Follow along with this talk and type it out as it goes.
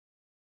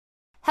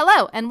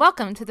Hello, and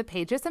welcome to the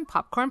Pages and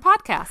Popcorn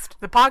Podcast.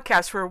 The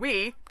podcast where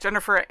we,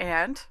 Jennifer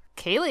and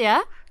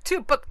Kalia,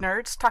 two book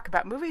nerds, talk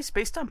about movies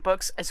based on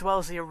books as well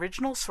as the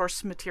original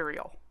source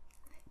material.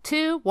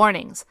 2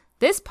 warnings.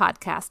 This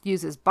podcast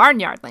uses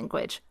barnyard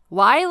language.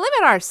 Why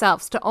limit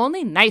ourselves to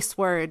only nice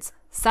words?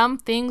 Some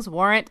things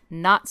warrant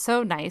not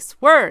so nice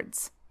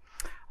words.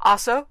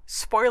 Also,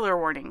 spoiler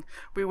warning.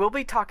 We will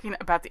be talking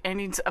about the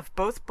endings of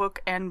both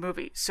book and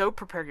movie, so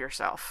prepare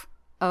yourself.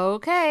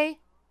 Okay.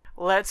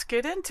 Let's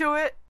get into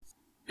it.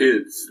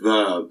 It's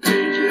the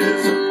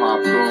Pages and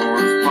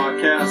Popcorn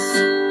Podcast.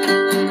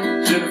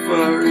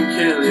 Jennifer and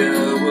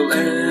Kalia will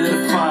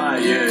edify.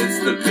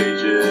 It's the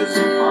Pages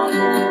and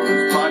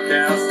Popcorn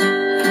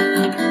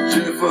Podcast.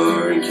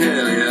 Jennifer and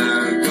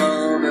Kalia are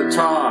gonna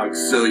talk,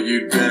 so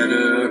you'd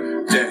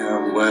better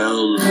damn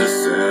well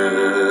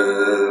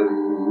listen.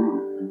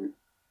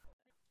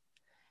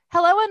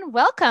 Hello and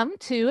welcome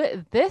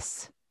to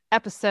this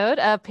episode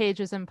of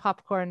Pages and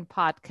Popcorn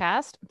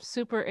Podcast. I'm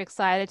super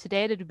excited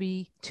today to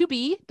be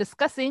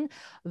discussing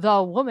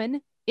The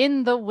Woman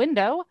in the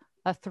Window,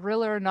 a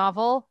thriller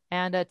novel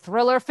and a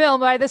thriller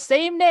film by the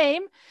same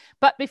name.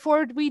 But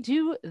before we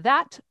do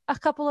that, a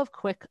couple of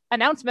quick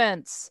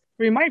announcements.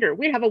 Reminder,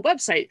 we have a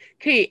website,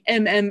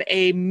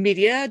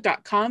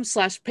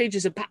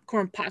 kmmamedia.com/pages of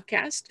popcorn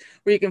podcast,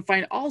 where you can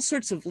find all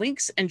sorts of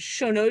links and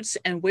show notes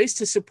and ways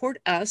to support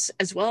us,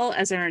 as well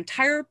as our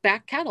entire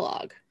back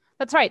catalog.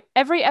 That's right.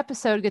 Every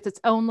episode gets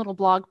its own little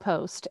blog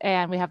post,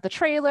 and we have the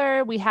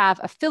trailer. We have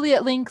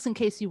affiliate links in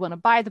case you want to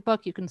buy the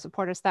book. You can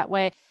support us that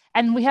way.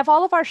 And we have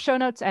all of our show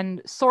notes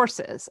and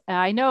sources.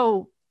 I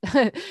know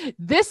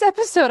this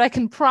episode, I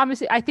can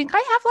promise you, I think I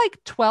have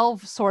like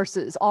 12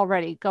 sources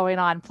already going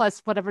on,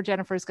 plus whatever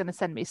Jennifer is going to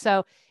send me.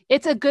 So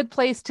it's a good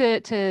place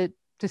to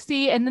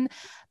see. And then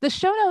the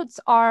show notes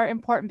are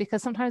important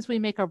because sometimes we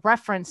make a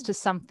reference to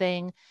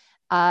something,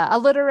 a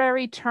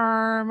literary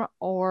term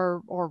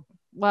or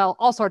well,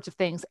 all sorts of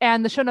things.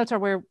 And the show notes are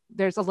where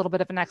there's a little bit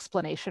of an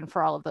explanation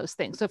for all of those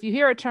things. So if you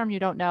hear a term you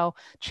don't know,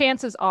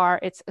 chances are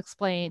it's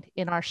explained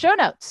in our show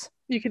notes.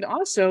 You can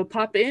also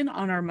pop in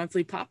on our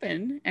monthly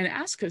pop-in and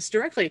ask us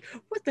directly,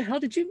 what the hell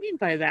did you mean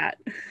by that?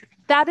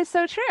 That is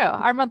so true.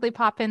 Our monthly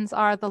pop-ins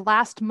are the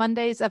last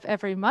Mondays of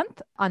every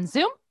month on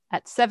Zoom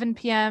at 7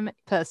 p.m.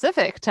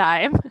 Pacific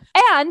time.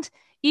 And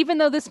even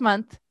though this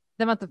month,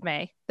 the month of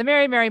May, the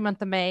merry, merry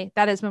month of May,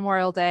 that is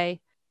Memorial Day,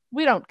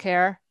 we don't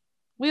care.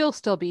 We'll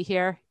still be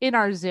here in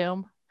our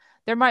Zoom.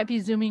 There might be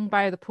Zooming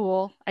by the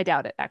pool. I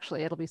doubt it,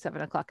 actually. It'll be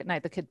 7 o'clock at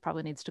night. The kid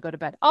probably needs to go to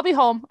bed. I'll be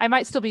home. I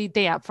might still be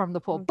damp from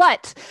the pool,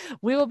 but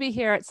we will be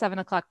here at 7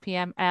 o'clock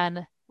p.m.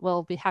 and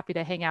we'll be happy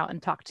to hang out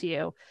and talk to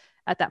you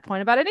at that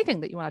point about anything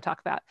that you want to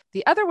talk about.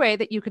 The other way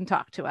that you can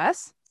talk to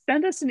us,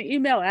 send us an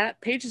email at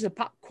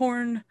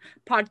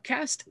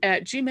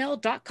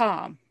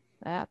pagesofpopcornpodcast@gmail.com.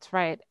 That's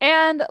right.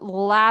 And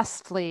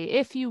lastly,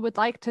 if you would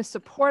like to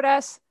support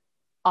us,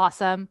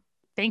 awesome.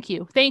 Thank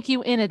you. Thank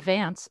you in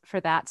advance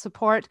for that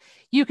support.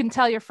 You can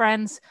tell your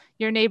friends,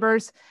 your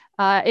neighbors,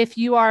 if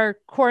you are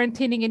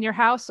quarantining in your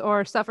house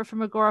or suffer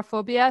from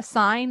agoraphobia,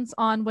 signs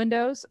on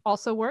windows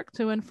also work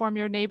to inform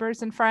your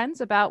neighbors and friends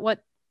about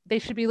what they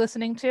should be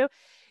listening to.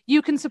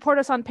 You can support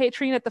us on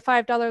Patreon at the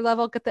 $5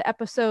 level, get the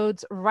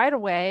episodes right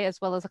away, as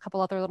well as a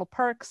couple other little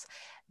perks.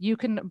 You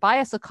can buy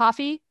us a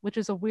coffee, which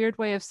is a weird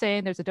way of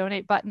saying there's a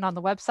donate button on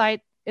the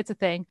website. It's a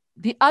thing.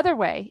 The other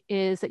way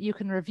is that you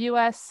can review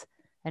us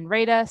and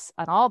rate us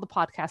on all the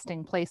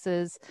podcasting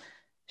places.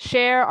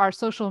 Share our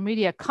social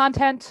media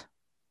content.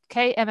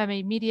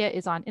 KMMA Media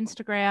is on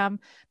Instagram.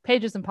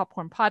 Pages and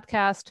Popcorn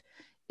Podcast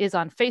is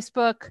on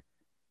Facebook.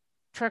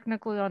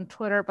 Technically on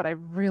Twitter, but I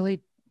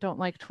really don't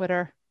like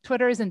Twitter.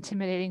 Twitter is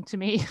intimidating to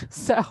me.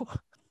 So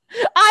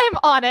I'm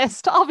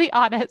honest. I'll be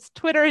honest.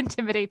 Twitter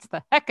intimidates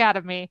the heck out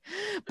of me.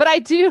 But I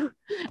do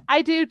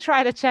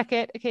try to check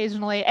it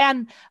occasionally.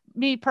 And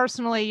me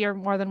personally, you're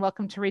more than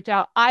welcome to reach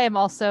out. I am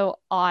also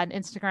on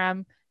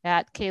Instagram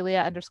at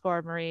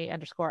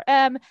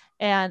Kalia_Marie_M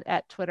and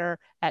at Twitter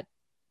at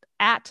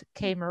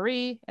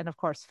KMarie, and of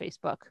course,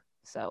 Facebook.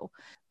 So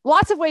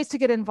lots of ways to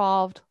get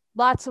involved,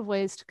 lots of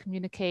ways to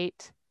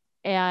communicate.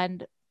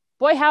 And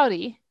boy,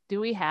 howdy, do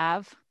we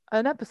have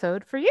an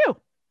episode for you.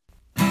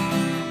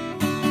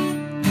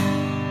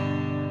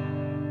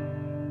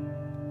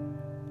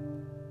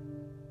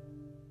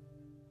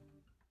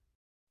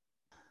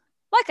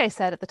 Like I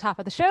said at the top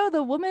of the show,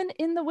 The Woman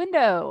in the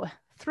Window,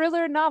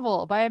 thriller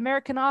novel by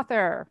American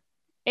author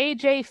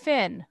A.J.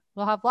 Finn.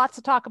 We'll have lots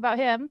to talk about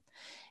him.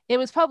 It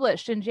was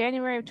published in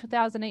January of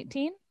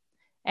 2018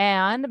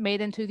 and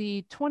made into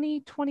the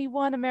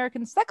 2021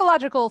 American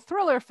psychological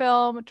thriller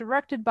film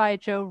directed by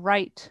Joe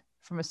Wright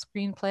from a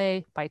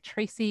screenplay by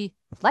Tracy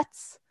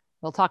Letts.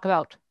 We'll talk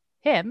about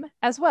him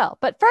as well.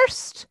 But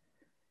first,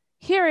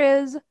 here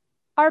is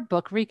our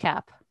book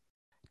recap.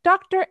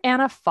 Dr.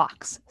 Anna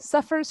Fox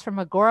suffers from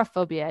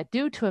agoraphobia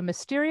due to a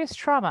mysterious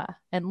trauma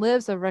and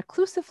lives a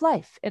reclusive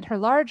life in her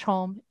large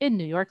home in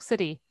New York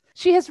City.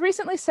 She has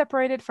recently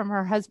separated from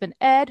her husband,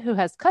 Ed, who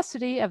has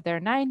custody of their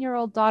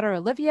 9-year-old daughter,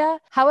 Olivia.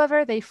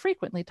 However, they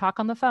frequently talk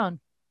on the phone.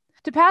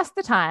 To pass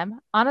the time,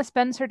 Anna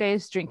spends her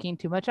days drinking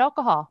too much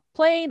alcohol,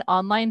 playing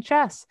online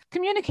chess,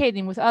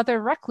 communicating with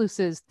other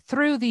recluses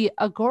through the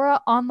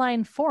Agora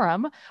online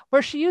forum,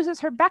 where she uses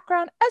her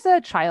background as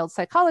a child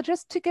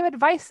psychologist to give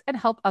advice and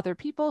help other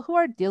people who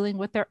are dealing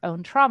with their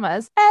own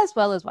traumas, as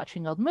well as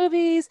watching old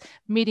movies,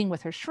 meeting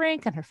with her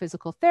shrink and her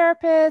physical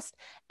therapist,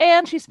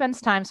 and she spends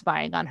time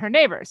spying on her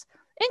neighbors,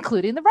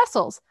 including the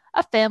Russells,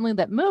 a family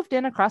that moved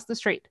in across the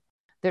street.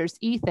 There's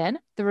Ethan,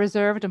 the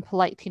reserved and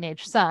polite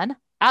teenage son,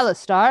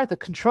 Alistar, the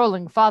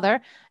controlling father,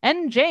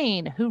 and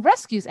Jane, who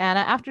rescues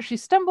Anna after she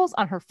stumbles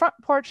on her front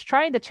porch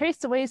trying to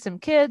chase away some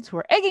kids who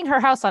are egging her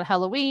house on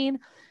Halloween.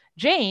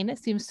 Jane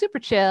seems super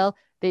chill.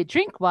 They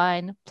drink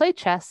wine, play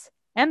chess,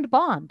 and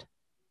bond.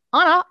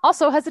 Anna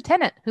also has a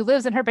tenant who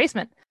lives in her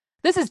basement.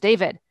 This is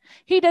David.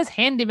 He does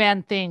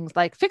handyman things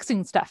like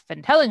fixing stuff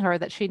and telling her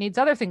that she needs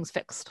other things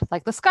fixed,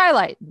 like the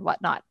skylight and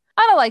whatnot.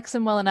 Anna likes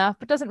him well enough,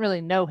 but doesn't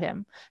really know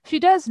him. She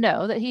does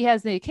know that he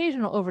has the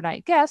occasional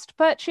overnight guest,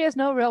 but she has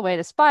no real way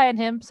to spy on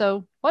him,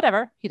 so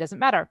whatever, he doesn't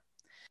matter.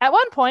 At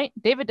one point,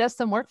 David does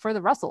some work for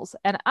the Russells,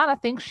 and Anna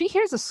thinks she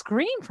hears a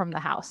scream from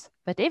the house,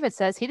 but David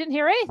says he didn't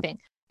hear anything,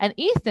 and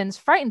Ethan's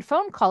frightened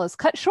phone call is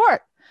cut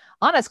short.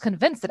 Anna's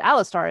convinced that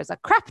Alistar is a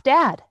crap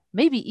dad,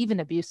 maybe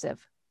even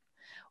abusive.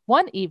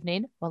 One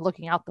evening, when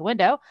looking out the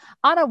window,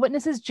 Anna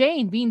witnesses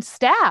Jane being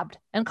stabbed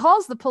and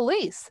calls the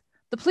police.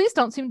 The police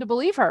don't seem to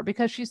believe her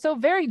because she's so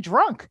very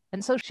drunk,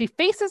 and so she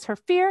faces her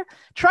fear,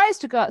 tries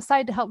to go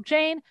outside to help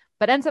Jane,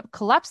 but ends up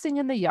collapsing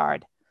in the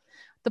yard.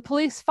 The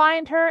police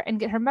find her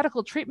and get her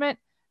medical treatment,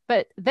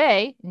 but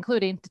they,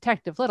 including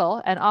Detective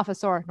Little and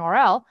Officer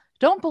Norrell,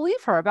 don't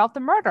believe her about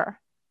the murder.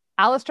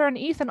 Alistar and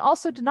Ethan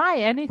also deny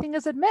anything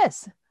is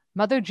amiss.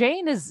 Mother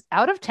Jane is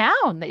out of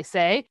town, they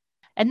say,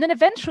 and then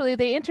eventually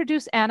they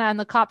introduce Anna and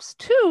the cops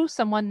to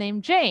someone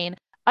named Jane,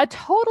 a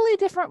totally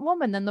different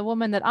woman than the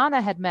woman that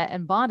Anna had met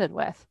and bonded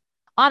with.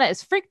 Anna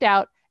is freaked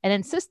out and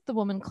insists the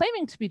woman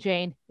claiming to be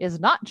Jane is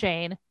not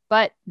Jane,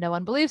 but no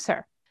one believes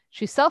her.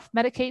 She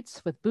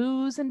self-medicates with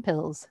booze and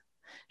pills.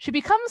 She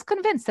becomes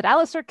convinced that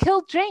Alistar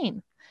killed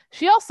Jane.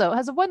 She also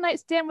has a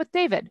one-night stand with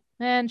David,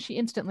 and she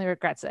instantly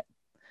regrets it.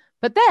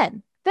 But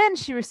then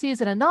she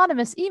receives an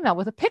anonymous email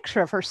with a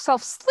picture of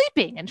herself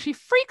sleeping, and she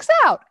freaks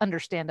out,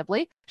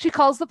 understandably. She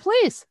calls the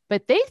police,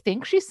 but they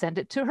think she sent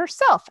it to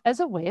herself as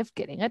a way of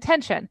getting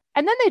attention.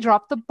 And then they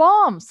drop the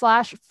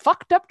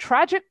bomb/fucked up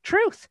tragic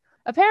truth.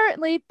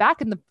 Apparently,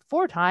 back in the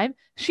before time,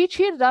 she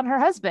cheated on her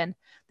husband.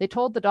 They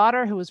told the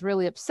daughter, who was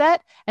really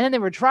upset, and then they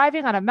were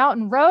driving on a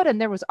mountain road, and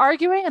there was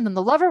arguing, and then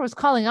the lover was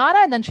calling Anna,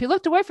 and then she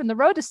looked away from the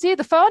road to see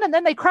the phone, and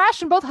then they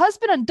crashed, and both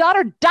husband and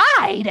daughter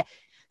died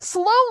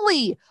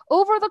slowly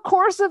over the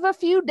course of a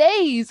few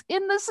days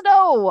in the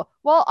snow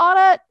while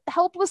Anna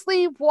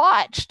helplessly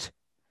watched.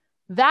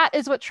 That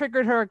is what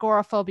triggered her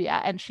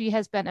agoraphobia, and she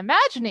has been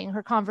imagining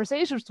her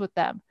conversations with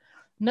them.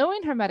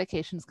 Knowing her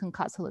medications can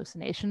cause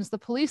hallucinations, the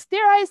police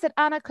theorize that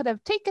Anna could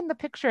have taken the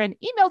picture and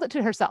emailed it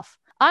to herself.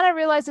 Anna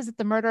realizes that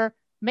the murder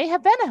may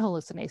have been a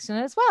hallucination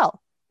as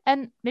well,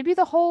 and maybe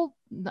the whole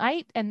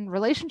night and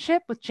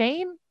relationship with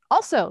Jane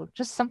also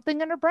just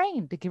something in her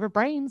brain to give her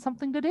brain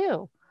something to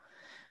do.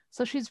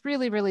 So she's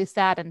really, really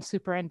sad and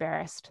super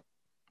embarrassed.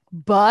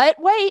 But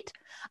wait,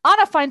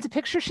 Anna finds a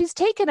picture she's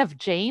taken of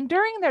Jane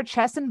during their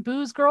chess and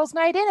booze girls'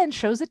 night in and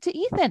shows it to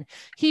Ethan.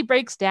 He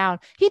breaks down.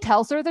 He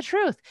tells her the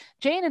truth.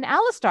 Jane and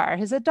Alistar are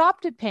his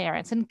adopted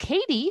parents, and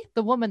Katie,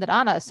 the woman that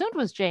Anna assumed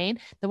was Jane,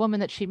 the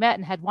woman that she met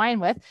and had wine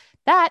with,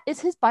 that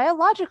is his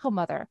biological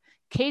mother.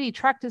 Katie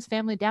tracked his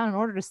family down in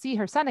order to see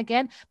her son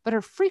again, but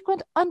her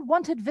frequent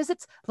unwanted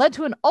visits led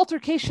to an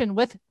altercation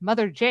with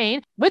Mother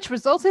Jane, which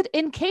resulted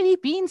in Katie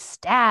being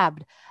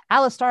stabbed.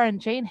 Alistar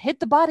and Jane hid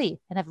the body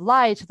and have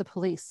lied to the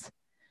police.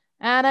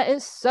 Anna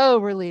is so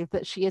relieved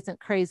that she isn't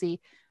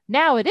crazy.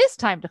 Now it is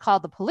time to call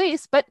the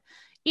police, but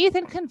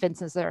Ethan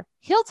convinces her.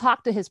 He'll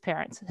talk to his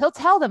parents. He'll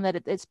tell them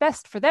that it's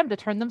best for them to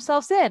turn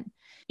themselves in.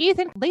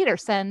 Ethan later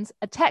sends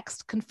a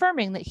text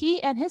confirming that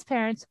he and his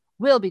parents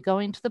will be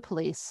going to the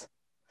police.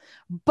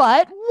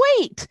 But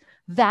wait!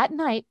 That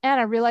night,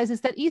 Anna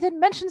realizes that Ethan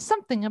mentioned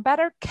something about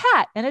her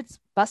cat and its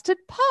busted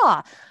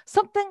paw,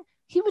 something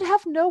he would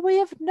have no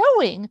way of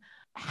knowing.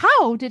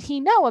 How did he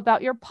know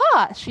about your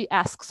paw? She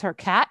asks her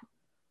cat.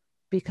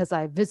 Because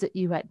I visit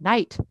you at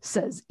night,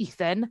 says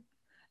Ethan.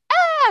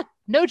 Ah!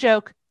 No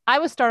joke. I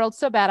was startled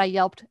so bad I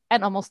yelped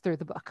and almost threw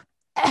the book.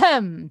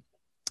 Ahem.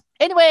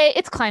 Anyway,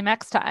 it's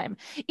climax time.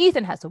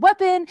 Ethan has a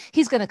weapon.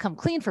 He's going to come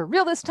clean for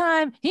real this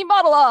time. He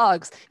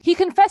monologues. He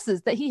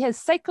confesses that he has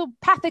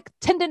psychopathic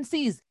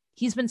tendencies.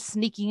 He's been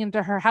sneaking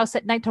into her house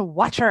at night to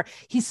watch her.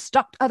 He's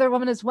stalked other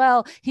women as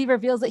well. He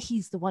reveals that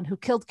he's the one who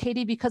killed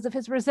Katie because of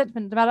his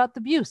resentment about the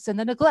abuse and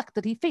the neglect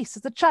that he faced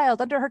as a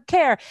child under her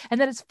care, and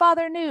that his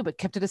father knew but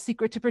kept it a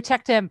secret to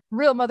protect him.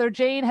 Real Mother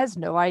Jane has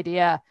no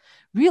idea.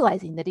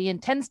 Realizing that he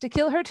intends to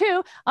kill her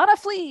too, Anna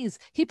flees.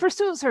 He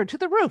pursues her to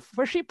the roof,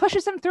 where she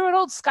pushes him through an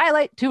old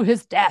skylight to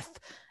his death.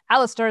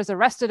 Alistar is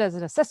arrested as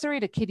an accessory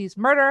to Katie's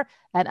murder,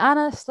 and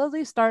Anna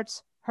slowly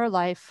starts her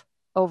life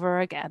over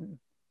again.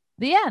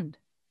 The end.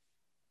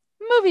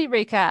 Movie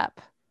recap.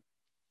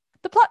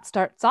 The plot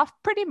starts off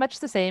pretty much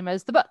the same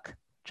as the book.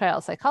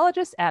 Child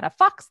psychologist Anna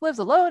Fox lives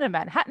alone in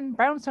Manhattan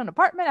brownstone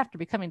apartment after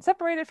becoming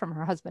separated from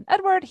her husband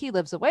Edward. He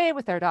lives away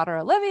with their daughter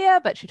Olivia,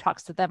 but she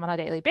talks to them on a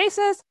daily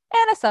basis.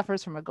 Anna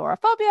suffers from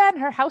agoraphobia, and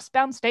her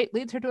housebound state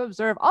leads her to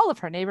observe all of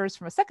her neighbors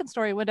from a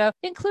second-story window,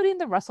 including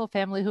the Russell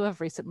family who have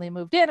recently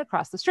moved in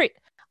across the street.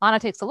 Anna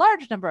takes a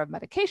large number of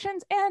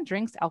medications and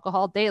drinks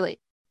alcohol daily.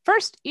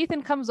 First,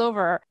 Ethan comes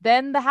over,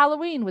 then the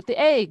Halloween with the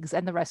eggs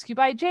and the rescue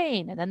by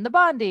Jane, and then the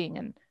bonding,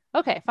 and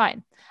okay,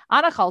 fine.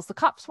 Anna calls the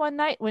cops one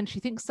night when she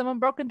thinks someone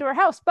broke into her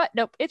house, but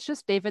nope, it's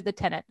just David the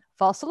tenant.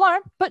 False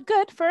alarm, but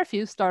good for a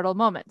few startled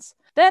moments.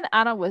 Then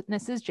Anna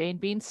witnesses Jane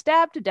being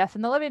stabbed to death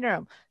in the living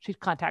room. She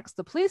contacts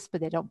the police,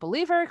 but they don't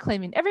believe her,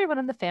 claiming everyone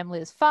in the family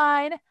is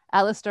fine.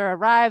 Alistair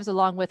arrives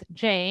along with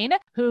Jane,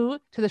 who,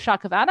 to the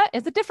shock of Anna,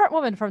 is a different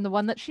woman from the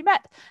one that she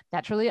met.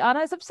 Naturally, Anna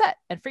is upset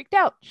and freaked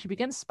out. She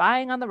begins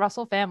spying on the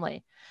Russell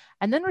family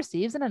and then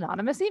receives an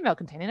anonymous email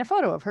containing a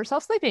photo of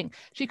herself sleeping.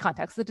 She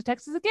contacts the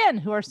detectives again,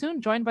 who are soon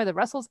joined by the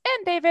Russells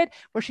and David,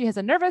 where she has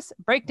a nervous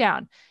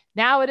breakdown.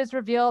 Now it is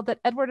revealed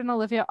that Edward and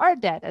Olivia are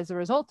dead as a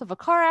result of a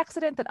car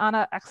accident that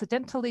Anna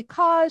accidentally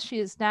caused. She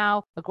is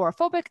now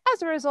agoraphobic.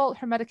 As a result,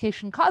 her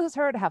medication causes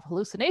her to have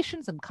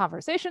hallucinations and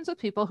conversations with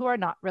people who are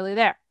not really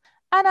there.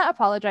 Anna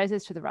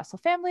apologizes to the Russell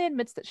family,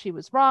 admits that she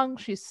was wrong.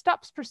 She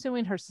stops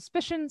pursuing her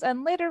suspicions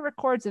and later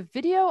records a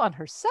video on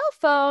her cell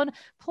phone,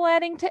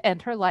 planning to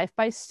end her life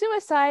by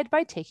suicide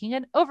by taking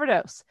an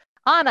overdose.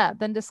 Anna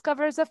then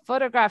discovers a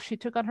photograph she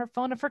took on her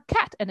phone of her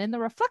cat, and in the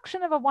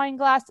reflection of a wine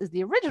glass is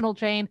the original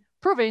Jane,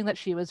 proving that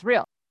she was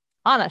real.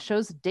 Anna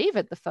shows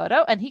David the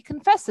photo, and he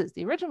confesses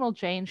the original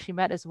Jane she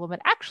met is a woman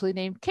actually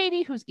named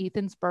Katie, who's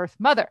Ethan's birth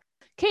mother.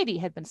 Katie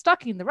had been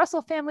stalking the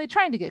Russell family,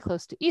 trying to get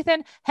close to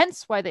Ethan,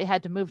 hence why they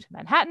had to move to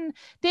Manhattan.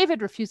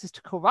 David refuses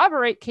to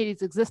corroborate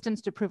Katie's existence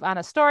to prove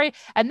Anna's story,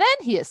 and then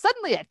he is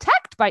suddenly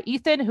attacked by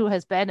Ethan, who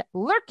has been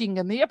lurking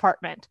in the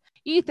apartment.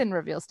 Ethan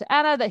reveals to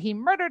Anna that he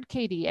murdered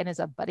Katie and is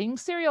a budding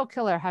serial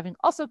killer, having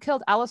also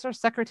killed Alistair's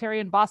secretary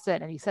in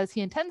Boston, and he says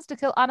he intends to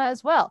kill Anna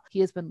as well. He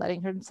has been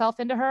letting himself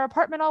into her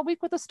apartment all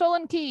week with a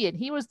stolen key, and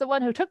he was the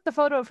one who took the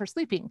photo of her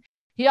sleeping.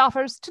 He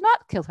offers to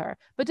not kill her,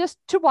 but just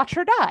to watch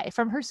her die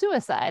from her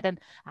suicide, and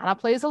Anna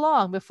plays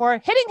along before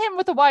hitting him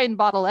with a wine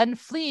bottle and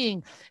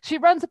fleeing. She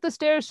runs up the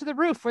stairs to the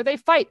roof where they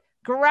fight.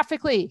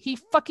 Graphically, he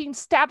fucking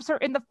stabs her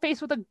in the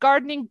face with a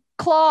gardening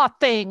claw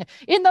thing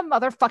in the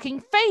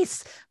motherfucking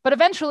face. But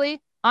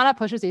eventually, Anna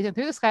pushes Ethan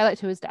through the skylight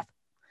to his death.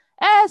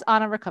 As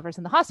Anna recovers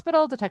in the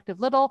hospital, Detective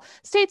Little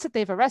states that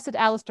they've arrested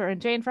Alistair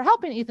and Jane for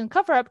helping Ethan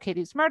cover up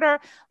Katie's murder.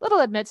 Little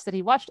admits that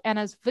he watched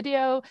Anna's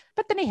video,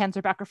 but then he hands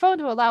her back her phone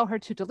to allow her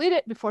to delete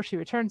it before she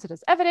returns it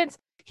as evidence.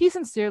 He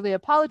sincerely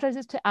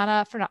apologizes to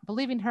Anna for not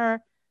believing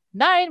her.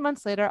 9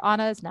 months later,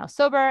 Anna is now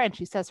sober, and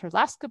she says her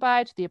last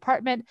goodbye to the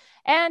apartment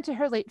and to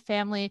her late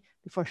family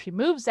before she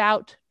moves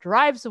out,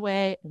 drives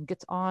away, and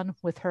gets on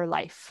with her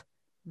life.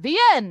 The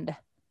end.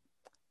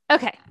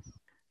 Okay,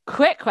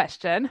 quick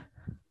question.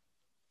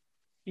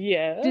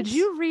 Yes. Did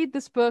you read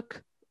this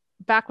book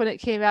back when it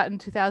came out in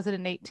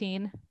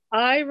 2018?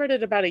 I read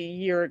it about a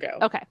year ago.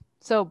 Okay.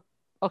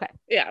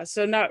 Yeah,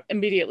 so not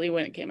immediately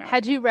when it came out.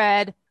 Had you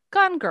read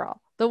Gone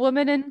Girl, The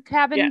Woman in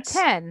Cabin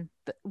 10,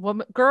 The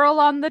Woman, Girl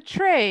on the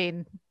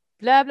Train,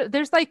 blah, blah.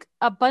 There's like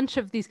a bunch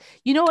of these.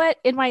 You know what?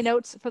 In my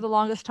notes for the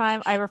longest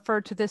time, I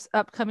referred to this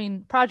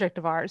upcoming project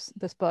of ours,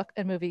 this book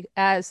and movie,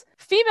 as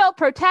Female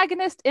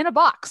Protagonist in a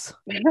Box.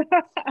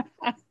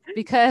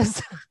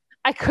 Because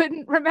I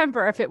couldn't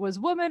remember if it was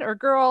woman or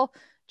girl,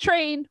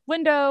 train,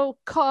 window,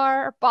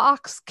 car,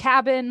 box,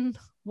 cabin,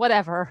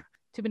 whatever.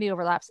 Too many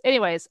overlaps.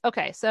 Anyways,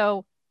 okay,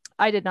 so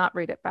I did not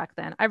read it back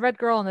then. I read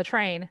Girl on the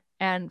Train,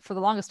 and for the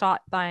longest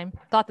time,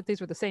 thought that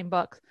these were the same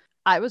books.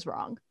 I was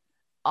wrong,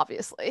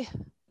 obviously.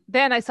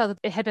 Then I saw that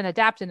it had been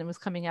adapted and was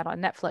coming out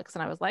on Netflix,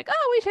 and I was like,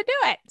 oh, we should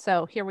do it.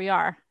 So here we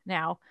are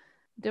now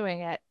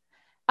doing it.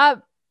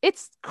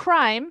 It's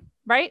crime,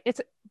 right?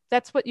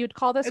 That's what you'd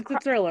call this? It's a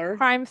thriller.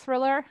 Crime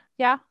thriller.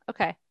 Yeah.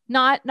 Okay.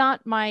 Not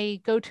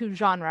my go-to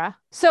genre.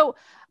 So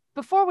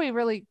before we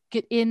really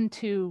get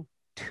into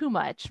too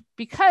much,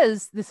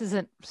 because this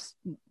isn't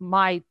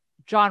my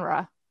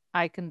genre,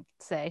 I can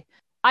say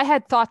I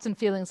had thoughts and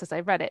feelings as I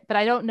read it, but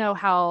I don't know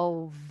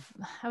how,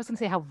 I was going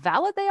to say how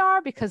valid they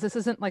are, because this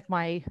isn't like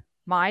my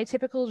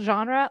typical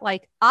genre.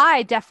 Like,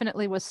 I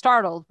definitely was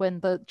startled when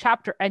the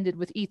chapter ended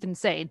with Ethan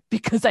saying,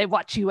 "Because I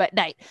watch you at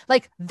night."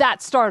 Like,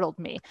 that startled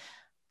me.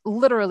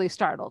 Literally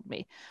startled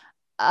me.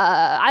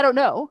 I don't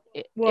know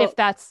if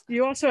that's...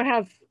 You also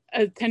have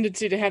a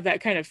tendency to have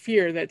that kind of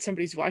fear that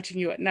somebody's watching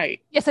you at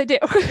night. Yes, I do.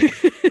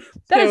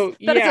 That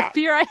is a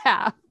fear I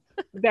have.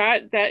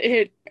 That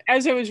hit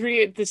as I was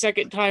reading it the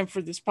second time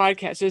for this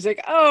podcast. I was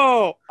like,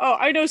 oh,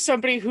 I know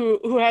somebody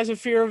who has a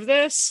fear of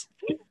this.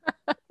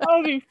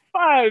 That'll be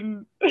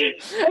fun.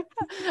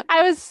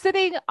 I was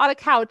sitting on a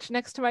couch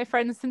next to my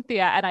friend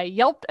Cynthia, and I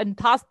yelped and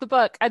tossed the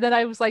book, and then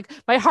I was like,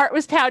 my heart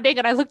was pounding,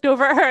 and I looked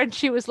over at her, and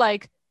she was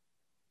like,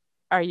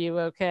 "Are you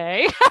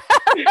okay?"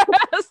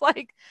 I was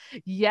like,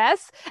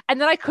 yes. And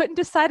then I couldn't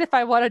decide if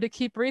I wanted to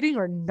keep reading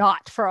or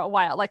not for a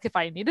while. Like if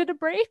I needed a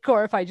break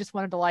or if I just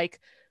wanted to like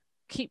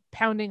keep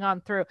pounding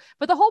on through.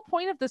 But the whole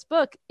point of this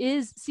book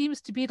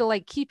seems to be to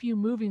like keep you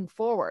moving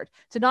forward,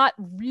 to not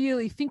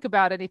really think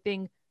about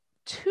anything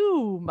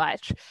too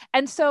much.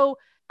 And so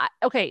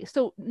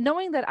so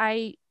knowing that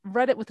I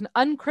read it with an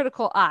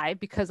uncritical eye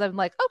because I'm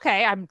like,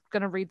 okay, I'm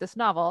going to read this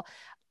novel.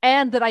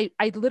 And that I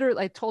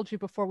literally, I told you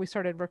before we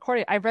started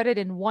recording, I read it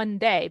in one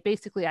day.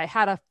 Basically, I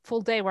had a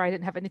full day where I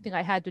didn't have anything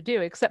I had to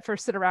do except for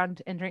sit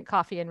around and drink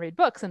coffee and read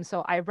books. And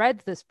so I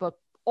read this book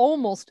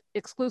almost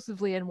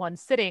exclusively in one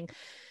sitting.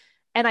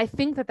 And I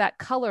think that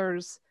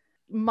colors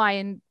my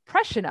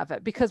impression of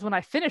it, because when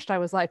I finished, I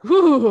was like,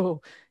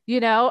 ooh,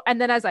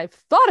 and then as I've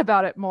thought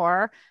about it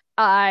more,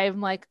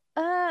 I'm like,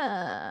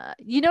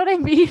 you know what I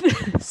mean?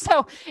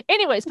 So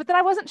anyways, but then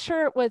I wasn't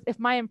sure if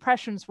my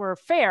impressions were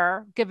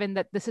fair, given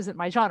that this isn't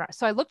my genre.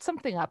 So I looked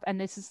something up, and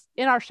this is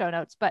in our show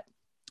notes, but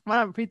I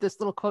want to read this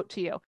little quote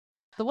to you.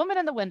 The Woman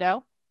in the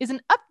Window is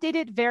an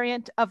updated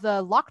variant of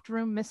the locked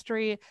room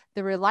mystery,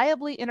 The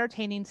Reliably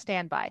Entertaining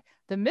Standby.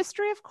 The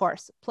mystery, of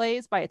course,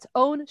 plays by its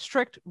own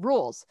strict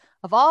rules.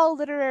 Of all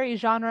literary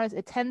genres,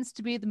 it tends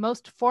to be the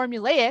most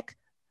formulaic.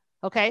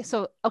 Okay,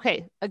 so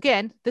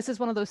again, this is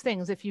one of those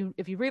things. If you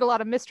read a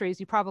lot of mysteries,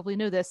 you probably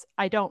knew this.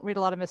 I don't read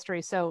a lot of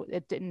mysteries, so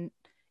it didn't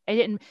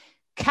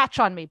catch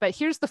on me. But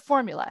here's the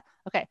formula.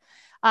 Okay,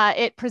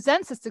 it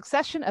presents a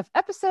succession of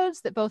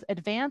episodes that both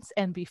advance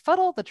and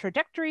befuddle the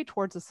trajectory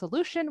towards a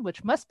solution,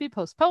 which must be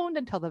postponed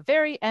until the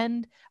very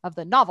end of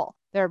the novel.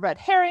 There are red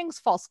herrings,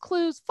 false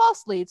clues,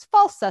 false leads,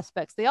 false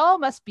suspects. They all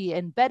must be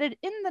embedded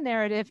in the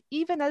narrative,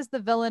 even as the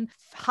villain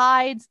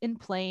hides in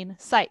plain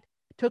sight.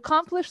 To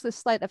accomplish this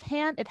sleight of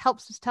hand, it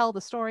helps us tell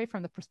the story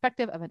from the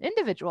perspective of an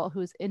individual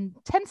who is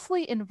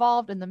intensely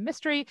involved in the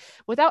mystery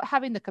without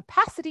having the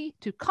capacity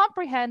to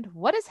comprehend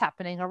what is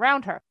happening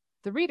around her.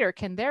 The reader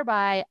can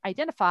thereby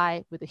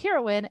identify with the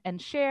heroine and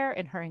share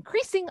in her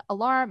increasing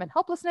alarm and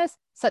helplessness.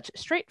 Such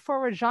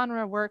straightforward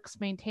genre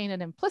works maintain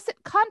an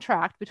implicit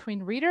contract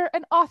between reader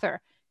and author.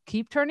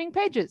 Keep turning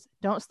pages.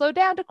 Don't slow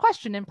down to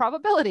question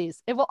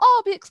improbabilities. It will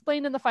all be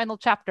explained in the final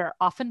chapter,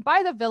 often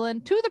by the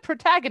villain to the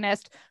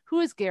protagonist, who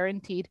is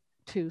guaranteed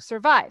to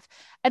survive.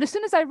 And as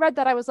soon as I read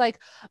that, I was like,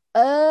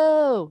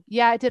 oh,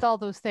 yeah, I did all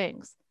those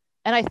things.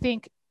 And I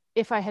think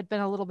if I had been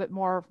a little bit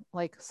more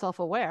like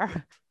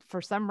self-aware,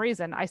 for some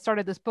reason, I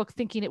started this book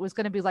thinking it was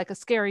going to be like a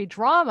scary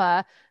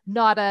drama,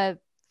 not a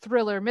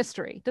thriller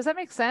mystery. Does that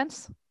make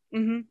sense?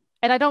 Mm-hmm.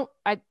 And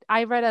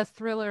I read a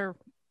thriller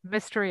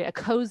mystery, a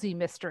cozy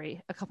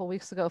mystery, a couple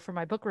weeks ago for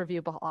my book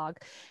review blog,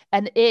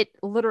 and it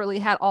literally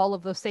had all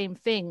of those same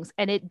things,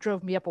 and it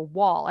drove me up a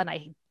wall, and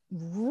I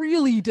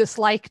really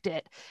disliked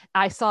it.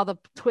 I saw the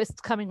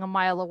twists coming a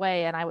mile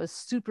away, and I was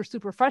super,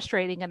 super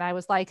frustrating. And I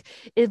was like,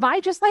 am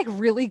I just like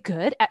really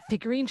good at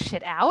figuring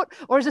shit out,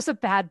 or is this a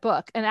bad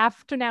book? And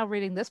after now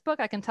reading this book,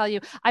 I can tell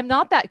you I'm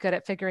not that good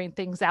at figuring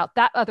things out.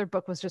 That other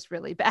book was just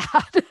really bad.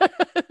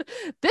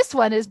 This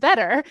one is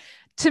better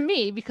to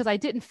me because I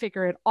didn't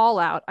figure it all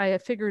out. I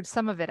figured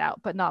some of it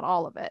out, but not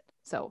all of it.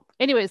 So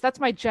anyways, that's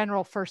my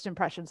general first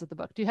impressions of the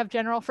book. Do you have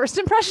general first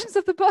impressions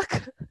of the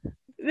book?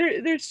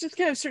 There's just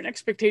kind of certain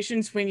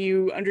expectations when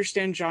you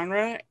understand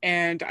genre,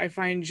 and I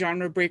find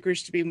genre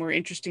breakers to be more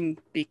interesting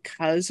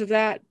because of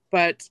that.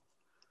 But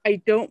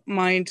I don't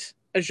mind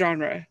a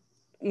genre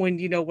when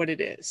you know what it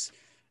is.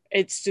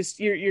 It's just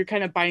you're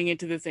kind of buying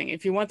into the thing.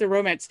 If you want the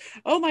romance,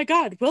 oh my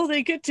God, will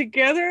they get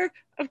together?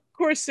 Of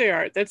course they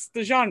are. That's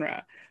the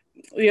genre.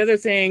 The other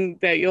thing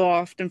that you'll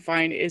often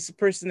find is the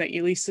person that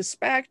you least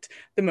suspect,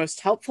 the most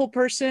helpful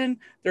person,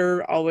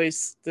 they're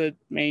always the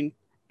main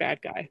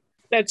bad guy.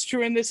 That's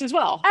true in this as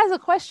well. As a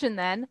question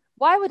then,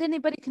 why would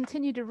anybody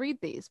continue to read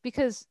these?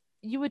 Because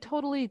you would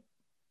totally,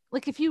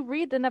 like if you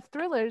read enough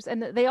thrillers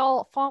and they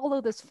all follow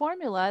this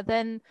formula,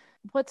 then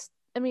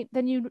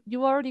then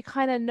you already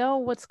kind of know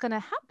what's going to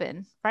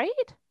happen, right?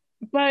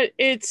 But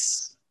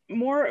it's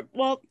more,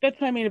 well, that's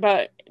what I mean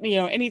about,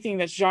 anything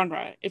that's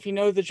genre. If you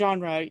know the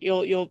genre,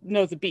 you'll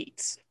know the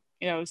beats.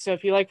 So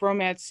if you like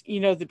romance,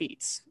 you know the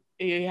beats.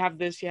 You have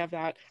this, you have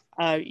that.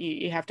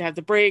 You have to have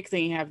the break,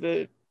 then you have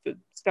the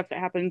stuff that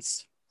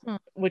happens,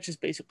 which is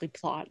basically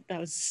plot. That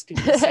was a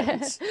stupid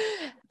sentence.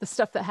 The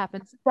stuff that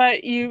happens.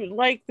 But you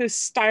like the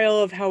style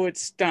of how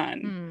it's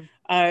done.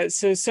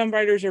 So some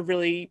writers are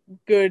really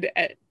good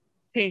at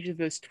changing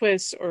those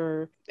twists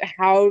or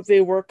how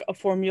they work a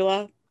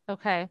formula.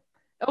 Okay.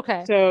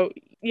 So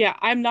yeah,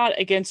 I'm not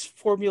against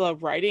formula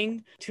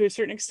writing to a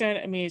certain extent.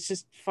 I mean, it's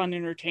just fun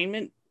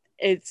entertainment.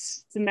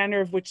 It's the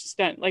manner of which it's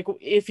done. Like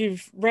if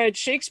you've read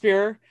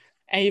Shakespeare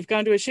and you've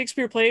gone to a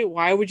Shakespeare play,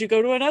 why would you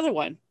go to another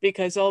one?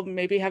 Because they'll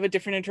maybe have a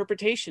different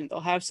interpretation.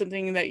 They'll have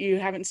something that you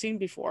haven't seen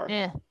before.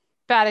 Yeah,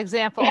 bad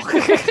example.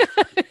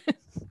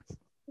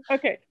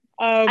 Okay.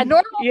 A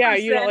normal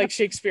you don't like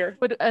Shakespeare.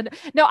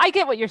 No, I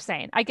get what you're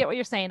saying. I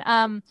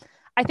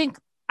think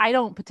I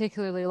don't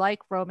particularly like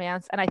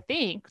romance. And I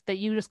think that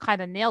you just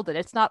kind of nailed it.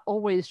 It's not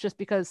always just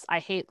because I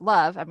hate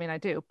love. I mean, I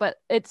do,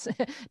 but it's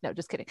no,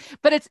 just kidding.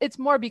 But it's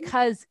more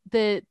because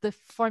the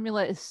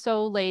formula is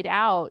so laid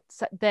out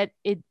that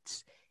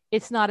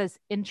it's not as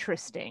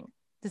interesting.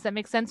 Does that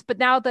make sense? But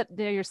now that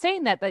you're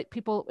saying that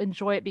people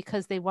enjoy it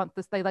because they want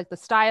this, they like the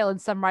style,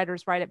 and some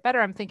writers write it better.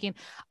 I'm thinking,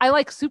 I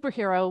like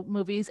superhero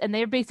movies, and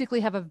they basically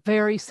have a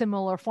very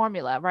similar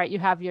formula, right? You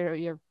have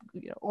your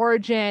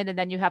origin, and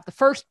then you have the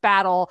first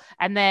battle,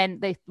 and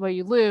then where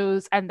you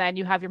lose, and then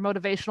you have your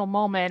motivational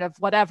moment of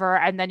whatever,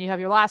 and then you have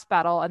your last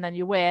battle, and then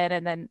you win,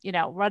 and then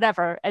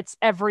whatever. It's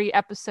every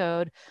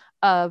episode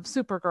of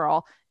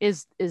Supergirl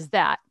is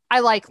that. I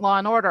like Law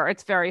and Order.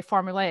 It's very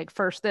formulaic.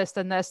 First this,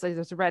 then this.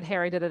 There's a red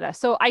herring. Da, da, da.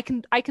 So I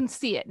can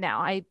see it now.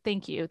 I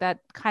thank you. That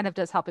kind of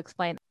does help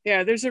explain.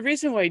 Yeah, there's a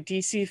reason why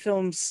DC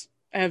films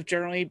have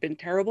generally been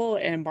terrible,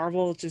 and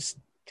Marvel just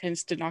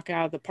tends to knock it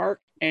out of the park.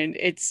 And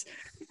it's,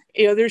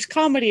 there's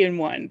comedy in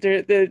one.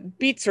 The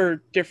beats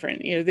are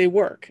different. They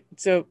work.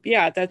 So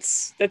yeah,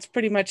 that's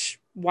pretty much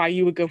why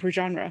you would go for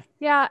genre.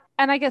 Yeah,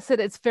 and I guess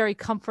it's very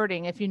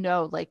comforting if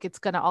like it's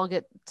gonna all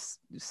get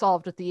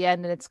solved at the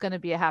end and it's gonna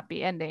be a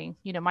happy ending.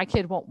 My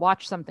kid won't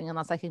watch something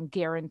unless I can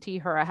guarantee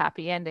her a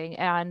happy ending,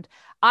 and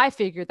I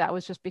figured that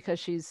was just because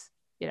she's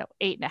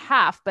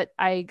 8.5, but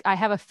I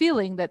have a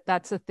feeling that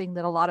that's a thing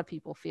that a lot of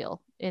people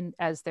feel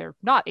as they're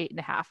not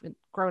 8.5 and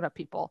grown-up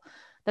people.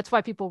 That's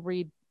why people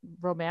read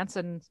romance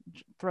and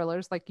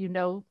thrillers, like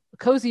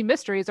cozy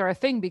mysteries are a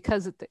thing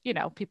because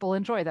people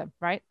enjoy them,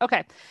 right?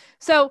 Okay,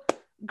 so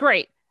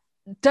great.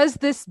 Does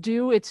this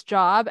do its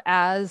job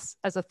as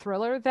a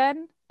thriller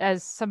then,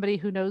 as somebody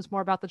who knows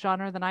more about the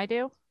genre than I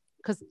do?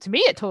 Because to me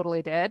it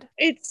totally did.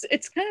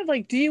 It's kind of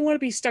like, do you want to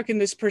be stuck in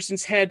this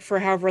person's head for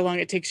however long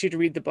it takes you to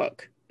read the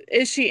book?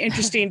 Is she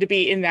interesting to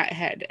be in that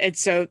head? And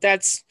so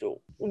that's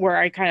where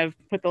I kind of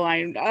put the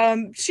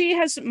line. She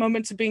has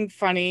moments of being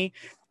funny.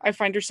 I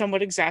find her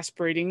somewhat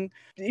exasperating.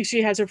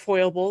 She has her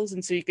foibles,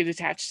 and so you get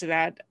attached to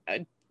that.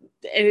 And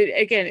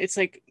again, it's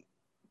like,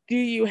 do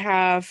you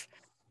have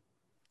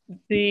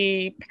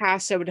the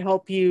past that would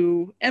help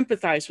you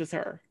empathize with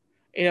her?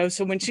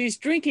 So when she's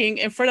drinking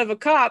in front of a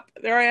cop,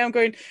 there I am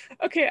going,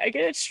 okay, I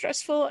get it's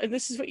stressful, and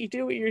this is what you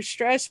do when you're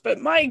stressed, but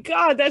my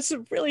God, that's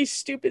a really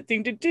stupid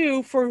thing to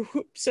do for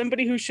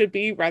somebody who should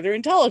be rather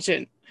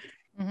intelligent,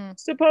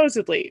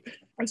 supposedly.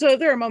 And so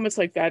there are moments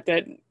like that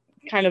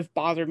kind of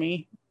bother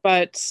me,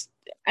 but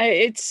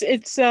it's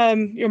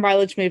your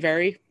mileage may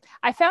vary.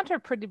 I found her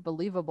pretty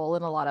believable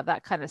in a lot of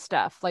that kind of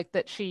stuff, like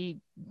that she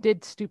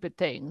did stupid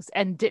things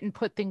and didn't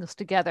put things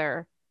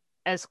together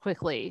as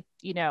quickly.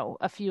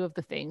 A few of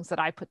the things that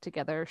I put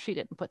together, she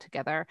didn't put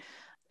together.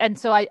 And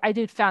so I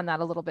did found that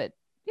a little bit,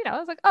 I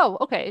was like, oh,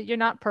 okay, you're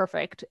not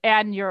perfect.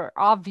 And you're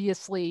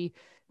obviously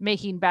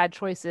making bad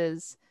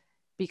choices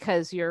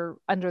because you're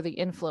under the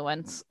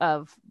influence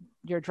of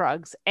your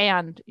drugs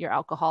and your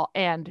alcohol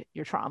and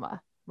your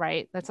trauma,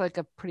 right? That's like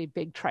a pretty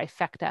big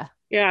trifecta.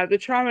 Yeah, the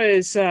trauma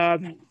is,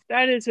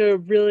 that is a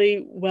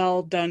really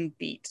well done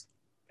beat,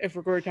 if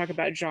we're going to talk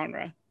about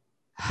genre.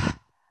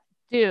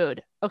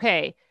 Dude,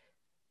 okay.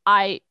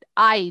 I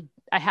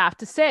have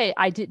to say,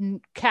 I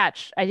didn't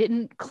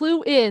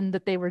clue in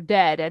that they were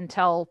dead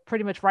until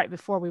pretty much right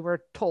before we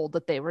were told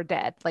that they were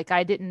dead. Like,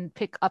 I didn't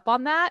pick up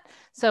on that.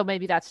 So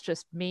maybe that's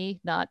just me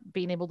not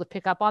being able to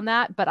pick up on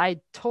that, but I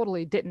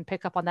totally didn't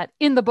pick up on that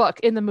in the book.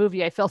 In the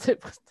movie, I felt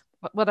it was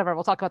whatever.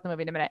 We'll talk about the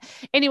movie in a minute.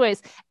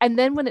 Anyways, and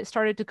then when it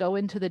started to go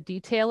into the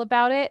detail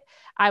about it,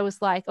 I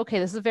was like, okay,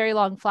 this is a very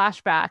long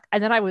flashback.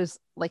 And then I was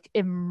like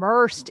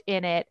immersed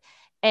in it.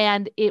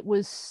 And it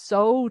was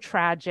so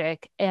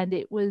tragic. And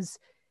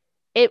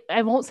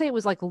I won't say it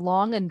was like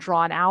long and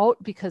drawn out,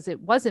 because it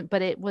wasn't,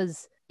 but it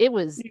was.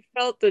 You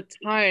felt the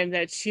time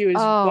that she was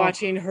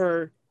watching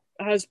her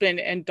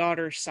husband and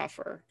daughter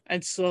suffer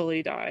and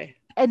slowly die.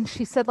 And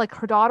she said like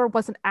her daughter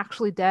wasn't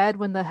actually dead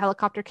when the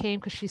helicopter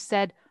came, because she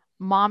said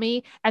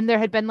mommy, and there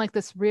had been like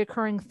this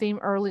reoccurring theme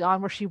early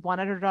on where she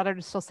wanted her daughter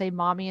to still say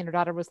mommy, and her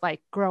daughter was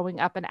like growing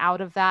up and out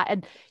of that.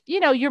 And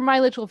your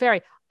mileage will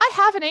vary. I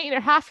have an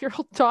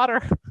 8.5-year-old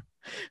daughter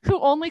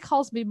who only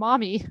calls me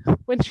mommy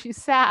when she's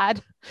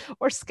sad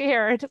or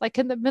scared, like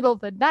in the middle of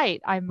the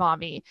night. I'm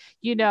mommy,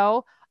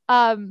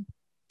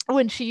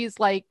 when she's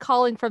like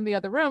calling from the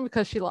other room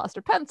because she lost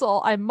her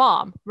pencil, I'm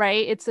mom,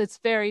 right? It's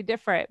very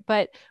different.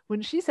 But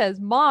when she says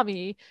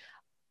mommy,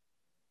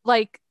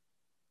 like,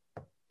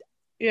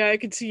 yeah, I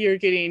can see you're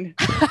getting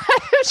I'm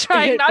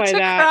trying not to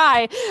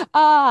cry.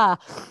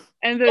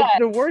 And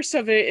the worst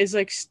of it is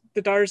like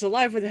the daughter's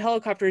alive with the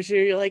helicopters.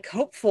 You're like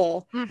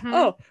hopeful. Mm-hmm.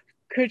 Oh,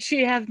 could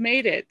she have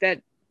made it?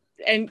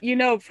 And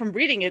from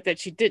reading it that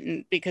she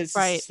didn't, because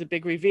this is the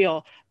big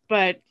reveal.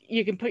 But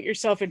you can put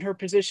yourself in her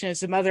position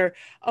as a mother.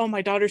 Oh,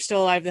 my daughter's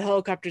still alive. The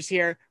helicopter's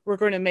here. We're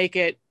going to make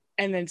it.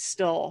 And then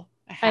still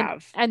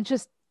have. And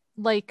just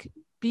like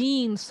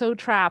being so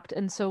trapped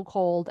and so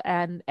cold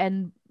and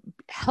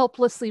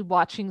helplessly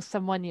watching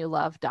someone you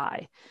love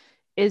die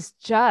is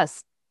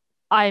just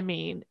I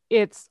mean,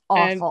 it's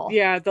awful. And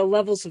yeah, the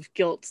levels of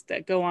guilt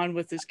that go on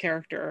with this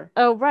character.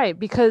 Oh, right.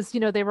 Because,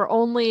 they were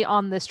only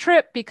on this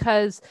trip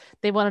because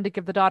they wanted to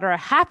give the daughter a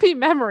happy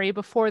memory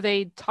before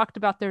they talked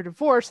about their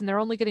divorce. And they're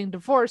only getting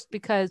divorced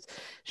because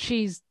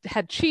she's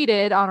had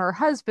cheated on her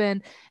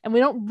husband. And we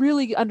don't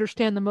really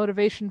understand the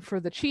motivation for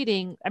the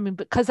cheating. I mean,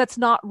 because that's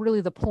not really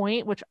the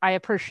point, which I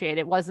appreciate.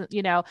 It wasn't,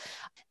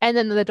 and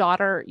then the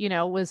daughter,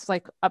 was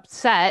like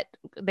upset.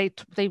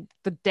 The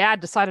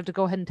dad decided to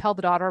go ahead and tell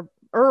the daughter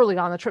early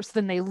on the trip, so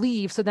then they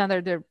leave, so then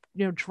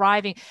they're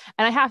driving.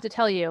 And I have to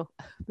tell you,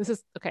 this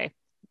is okay,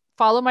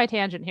 follow my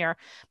tangent here.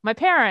 My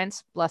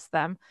parents, bless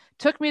them,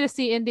 took me to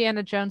see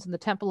Indiana Jones and the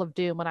Temple of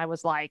Doom when I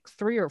was like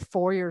 3 or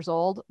 4 years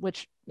old,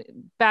 which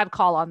bad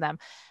call on them.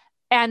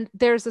 And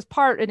there's this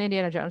part in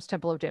Indiana Jones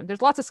Temple of Doom,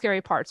 there's lots of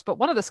scary parts, but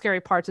one of the scary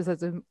parts is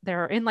that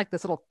they're in like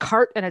this little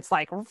cart and it's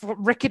like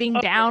ricketing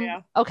down.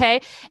 Yeah.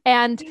 Okay,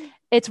 and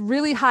it's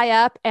really high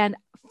up, and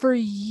for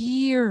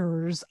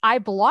years, I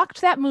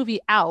blocked that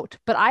movie out,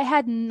 but I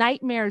had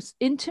nightmares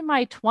into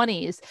my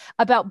 20s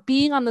about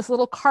being on this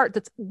little cart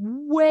that's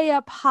way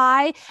up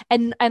high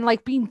and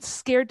like being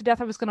scared to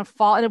death I was going to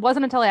fall. And it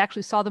wasn't until I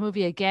actually saw the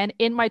movie again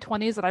in my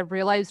 20s that I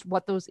realized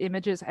what those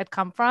images had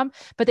come from,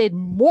 but they'd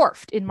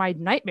morphed in my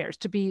nightmares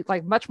to be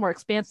like much more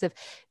expansive.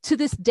 To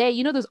this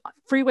day, those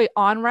freeway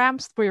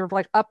on-ramps where you're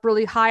like up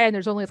really high and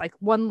there's only like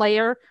one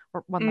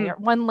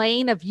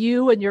lane of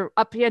you and you're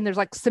up here and there's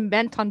like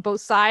cement on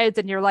both sides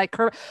and you're like,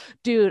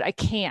 dude, I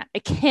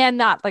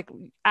cannot, like,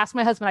 ask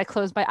my husband. I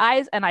close my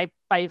eyes and I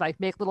like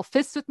make little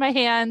fists with my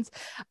hands.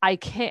 I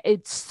can't,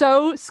 it's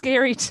so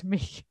scary to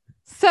me.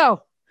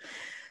 So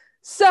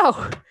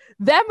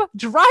them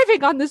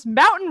driving on this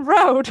mountain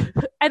road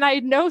and I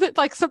know that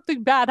like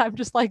something bad, I'm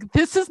just like,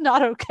 this is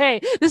not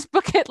okay. This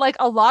book hit like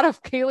a lot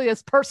of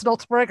Kalia's personal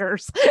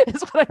triggers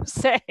is what I'm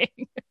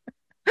saying.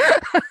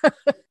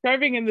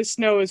 Driving in the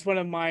snow is one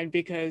of mine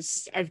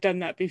because I've done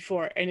that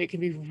before and it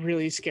can be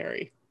really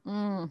scary.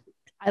 I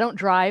don't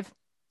drive.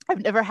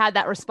 I've never had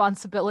that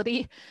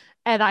responsibility.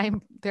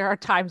 And there are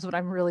times when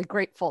I'm really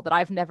grateful that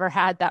I've never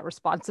had that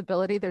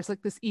responsibility. There's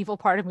like this evil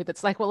part of me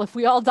that's like, well, if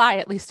we all die,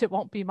 at least it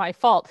won't be my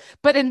fault.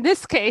 But in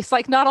this case,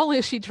 like, not only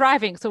is she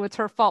driving, so it's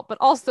her fault, but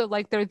also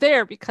like they're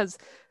there because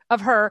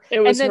of her. It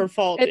was her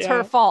fault. It's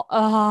her fault.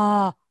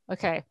 Oh,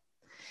 okay.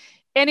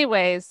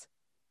 Anyways,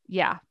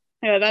 yeah.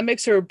 Yeah, that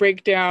makes her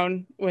break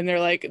down when they're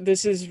like,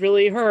 this is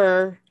really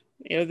her.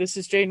 This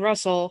is Jane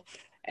Russell.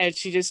 And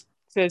she just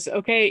says,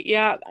 okay,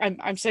 yeah,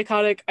 I'm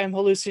psychotic. I'm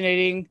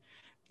hallucinating.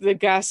 The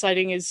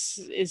gaslighting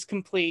is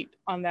complete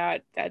on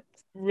that. That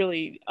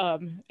really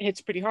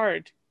hits pretty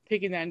hard,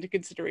 taking that into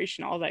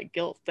consideration, all that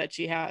guilt that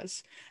she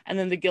has. And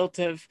then the guilt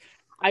of,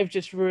 I've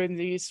just ruined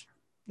these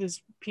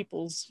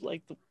people's,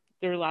 like,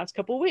 their last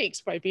couple of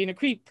weeks by being a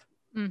creep.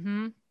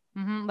 Mm-hmm.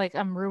 Mm-hmm. Like,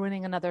 I'm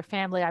ruining another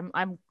family.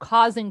 I'm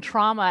causing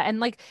trauma. And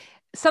like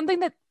something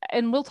that,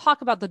 and we'll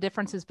talk about the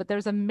differences, but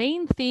there's a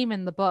main theme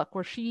in the book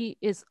where she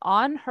is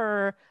on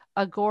her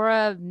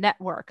Agora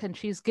network and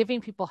she's giving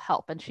people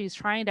help and she's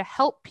trying to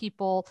help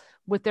people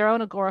with their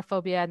own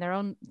agoraphobia and their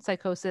own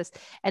psychosis.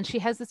 And she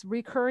has this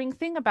recurring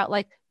thing about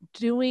like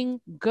doing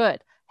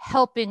good,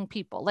 helping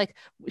people. Like,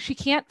 she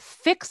can't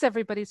fix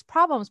everybody's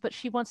problems, but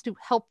she wants to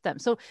help them.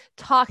 So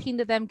talking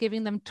to them,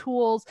 giving them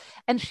tools,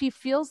 and she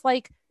feels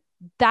like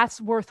that's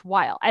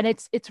worthwhile. And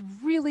it's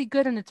really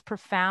good and it's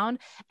profound.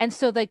 And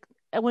so like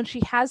when she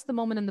has the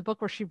moment in the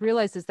book where she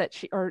realizes that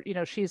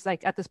she's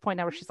like at this point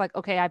now where she's like,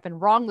 okay, I've been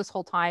wrong this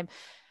whole time,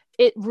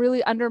 it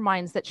really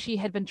undermines that she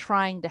had been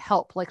trying to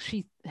help. Like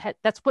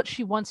that's what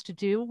she wants to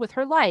do with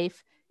her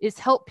life, is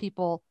help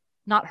people,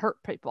 not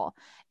hurt people.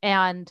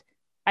 And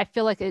I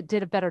feel like it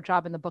did a better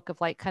job in the book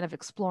of like kind of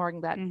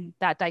exploring that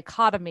that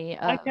dichotomy.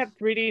 I kept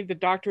reading the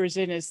doctor is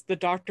in as the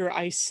Dr.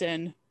 I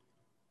sin.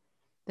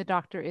 The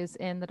doctor is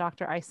in the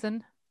Dr. I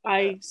sin?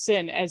 I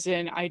sin as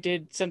in I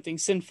did something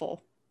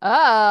sinful.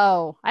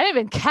 Oh, I didn't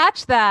even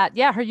catch that.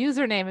 Yeah, her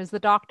username is the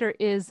doctor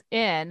is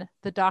in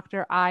the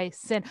Dr. I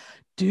sin.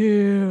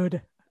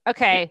 Dude.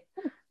 Okay.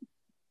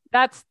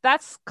 That's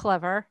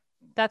clever.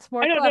 That's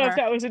more clever. I don't know if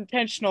that was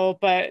intentional,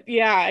 but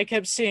yeah, I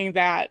kept seeing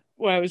that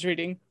when I was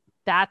reading.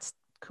 That's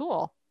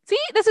cool. See,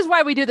 this is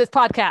why we do this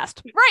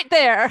podcast. Right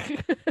there.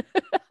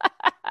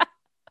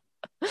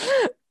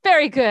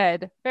 Very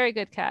good. Very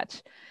good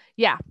catch.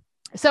 Yeah.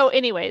 So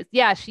anyways,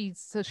 yeah,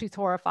 she's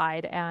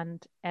horrified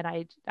and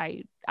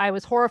I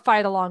was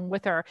horrified along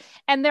with her.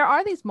 And there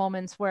are these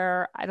moments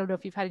where, I don't know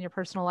if you've had in your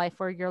personal life,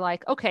 where you're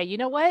like, okay, you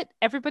know what?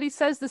 Everybody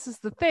says this is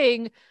the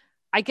thing.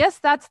 I guess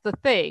that's the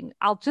thing.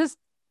 I'll just,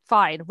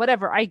 fine,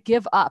 whatever. I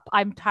give up.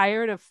 I'm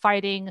tired of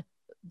fighting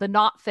the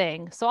not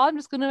thing. So I'm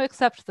just going to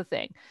accept the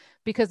thing,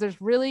 because there's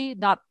really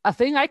not a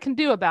thing I can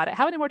do about it.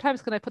 How many more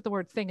times can I put the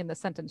word thing in the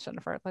sentence,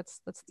 Jennifer? Let's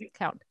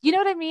count. You know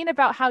what I mean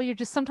about how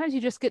sometimes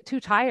you just get too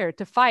tired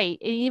to fight.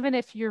 And even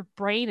if your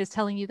brain is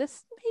telling you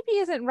this maybe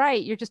isn't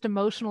right, you're just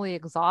emotionally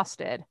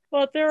exhausted.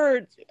 Well,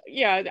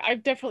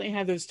 I've definitely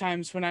had those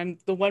times when I'm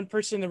the one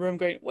person in the room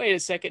going, wait a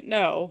second,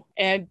 no.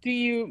 And do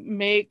you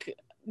make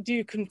do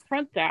you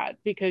confront that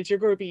because you're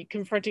going to be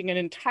confronting an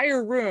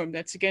entire room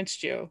that's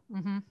against you?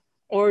 Mm-hmm.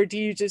 Or do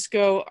you just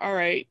go, all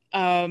right,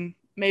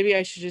 maybe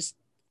I should just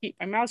keep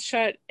my mouth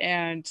shut,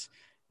 and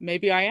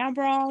maybe I am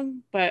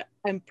wrong, but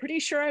I'm pretty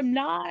sure I'm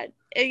not.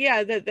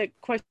 Yeah, that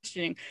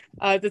questioning.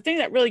 The thing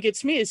that really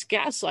gets me is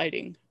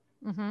gaslighting,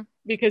 Mm-hmm.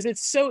 because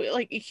it's so,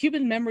 like,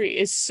 human memory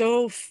is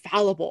so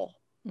fallible.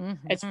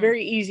 Mm-hmm. It's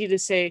very easy to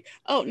say,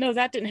 oh, no,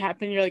 that didn't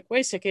happen. You're like,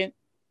 wait a second.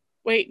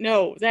 Wait,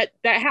 no, that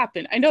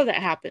happened. I know that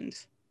happened.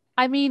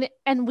 I mean,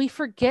 and we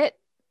forget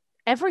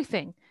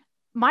everything.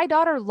 My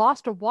daughter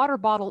lost a water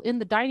bottle in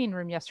the dining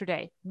room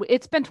yesterday.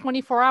 It's been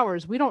 24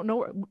 hours. We don't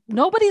know.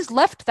 Nobody's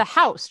left the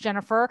house,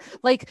 Jennifer.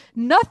 Like,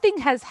 nothing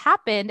has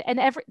happened. And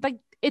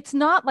it's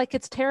not like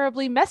it's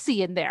terribly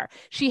messy in there.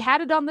 She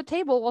had it on the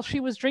table while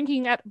she was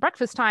drinking at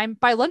breakfast time.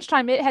 By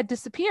lunchtime, it had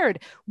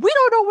disappeared. We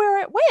don't know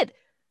where it went.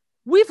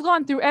 We've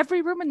gone through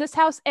every room in this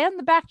house and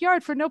the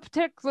backyard for no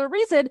particular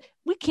reason.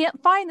 We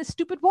can't find the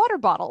stupid water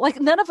bottle.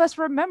 Like, none of us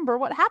remember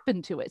what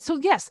happened to it. So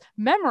yes,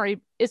 memory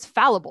is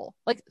fallible,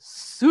 like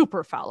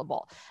super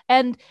fallible.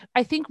 And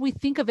I think we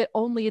think of it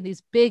only in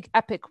these big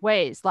epic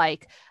ways,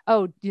 like,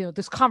 oh,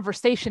 this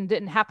conversation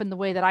didn't happen the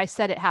way that I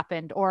said it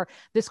happened, or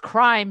this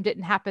crime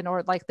didn't happen,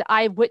 or like the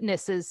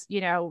eyewitness is,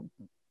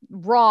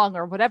 wrong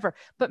or whatever.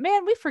 But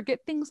man, we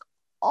forget things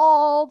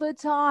all the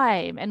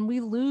time, and we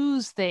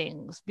lose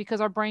things because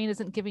our brain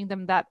isn't giving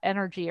them that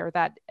energy or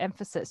that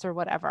emphasis or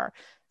whatever.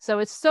 So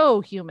it's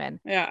so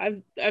human. Yeah,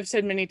 I've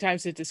said many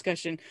times in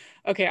discussion,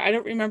 okay, I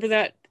don't remember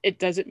that. It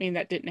doesn't mean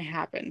that didn't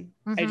happen.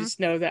 I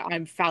just know that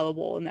I'm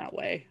fallible in that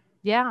way.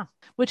 Yeah,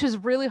 which is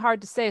really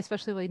hard to say,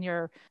 especially when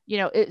you're,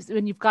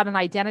 when you've got an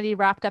identity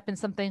wrapped up in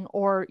something,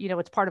 or,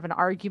 it's part of an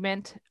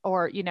argument,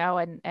 or,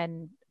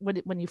 and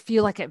when you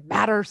feel like it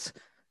matters,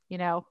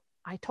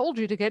 I told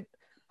you to get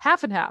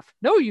half and half.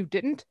 No, you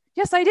didn't.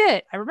 Yes, I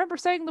did. I remember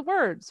saying the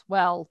words.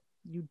 Well,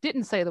 you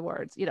didn't say the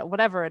words,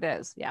 whatever it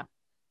is. Yeah.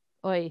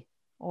 Oi,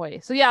 oi.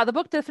 So yeah, the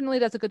book definitely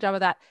does a good job of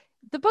that.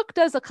 The book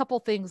does a couple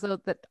things though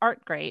that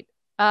aren't great.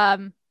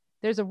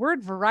 There's a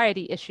word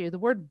variety issue. The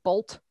word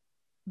bolt,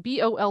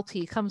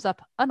 BOLT, comes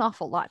up an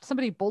awful lot.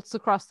 Somebody bolts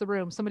across the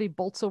room. Somebody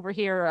bolts over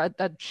here.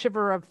 A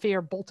shiver of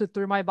fear bolted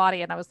through my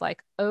body. And I was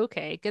like,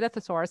 okay, get at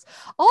the source.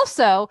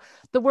 Also,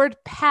 the word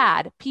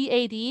pad,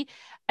 PAD.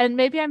 And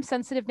maybe I'm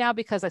sensitive now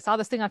because I saw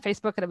this thing on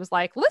Facebook and it was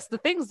like, list the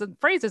things and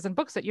phrases and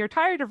books that you're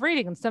tired of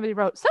reading. And somebody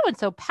wrote,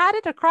 so-and-so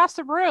padded across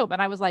the room.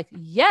 And I was like,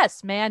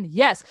 yes, man,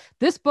 yes.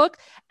 This book,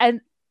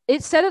 and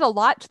it said it a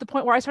lot to the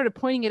point where I started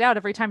pointing it out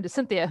every time to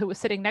Cynthia, who was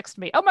sitting next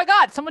to me. Oh my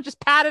God, someone just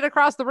padded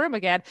across the room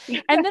again.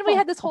 And then we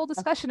had this whole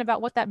discussion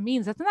about what that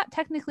means. Doesn't that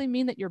technically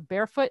mean that you're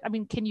barefoot? I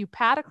mean, can you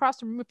pad across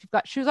the room if you've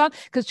got shoes on?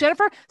 Because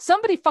Jennifer,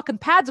 somebody fucking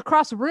pads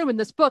across the room in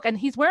this book and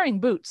he's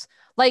wearing boots.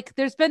 Like,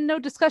 there's been no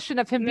discussion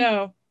of him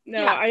No,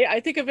 yeah.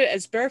 I think of it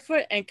as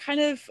barefoot and kind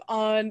of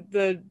on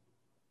the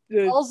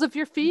balls of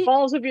your feet.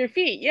 Balls of your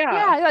feet,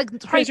 yeah. Yeah, like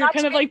because you're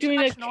kind of like doing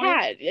a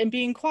cat and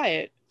being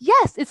quiet.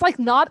 Yes, it's like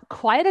not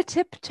quite a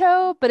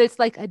tiptoe, but it's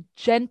like a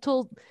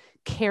gentle,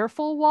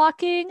 careful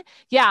walking.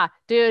 Yeah,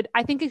 dude,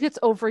 I think it gets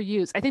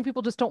overused. I think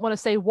people just don't want to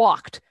say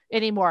walked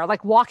anymore.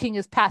 Like, walking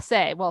is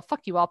passe. Well,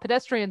 fuck you all,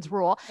 pedestrians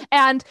rule.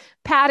 And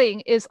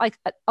padding is like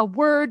a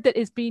word that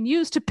is being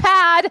used to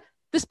pad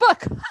this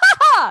book.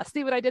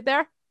 See what I did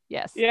there?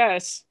 Yes.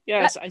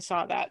 I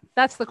saw that.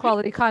 That's the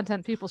quality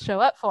content people show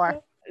up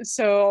for.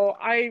 So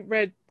I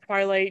read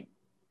Twilight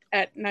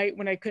at night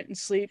when I couldn't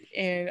sleep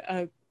in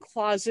a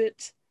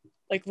closet,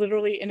 like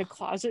literally in a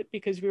closet,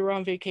 because we were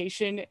on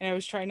vacation and I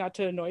was trying not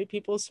to annoy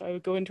people. So I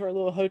would go into our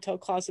little hotel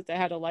closet that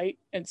had a light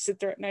and sit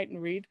there at night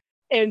and read.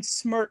 And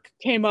smirk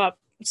came up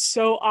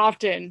so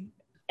often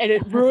and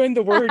it ruined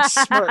the word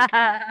smirk.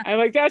 I'm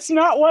like, that's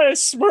not what a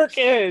smirk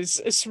is.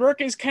 A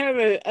smirk is kind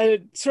of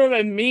a sort of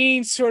a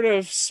mean sort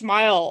of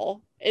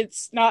smile.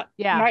 It's not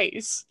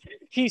nice.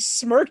 He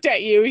smirked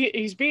at you.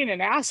 He's being an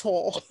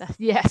asshole.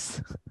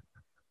 Yes.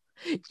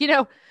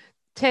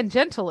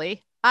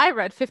 Tangentially, I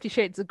read 50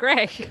 Shades of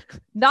Grey,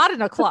 not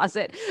in a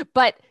closet,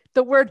 but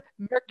the word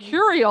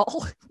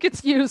mercurial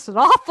gets used an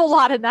awful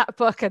lot in that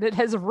book, and it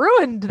has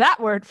ruined that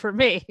word for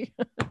me.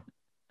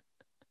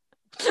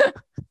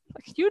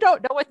 You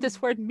don't know what this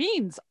word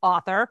means,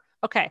 author.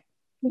 Okay.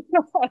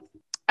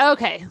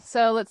 Okay,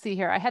 so let's see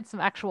here. I had some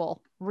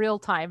actual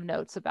real-time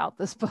notes about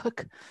this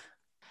book.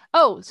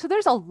 Oh, so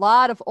there's a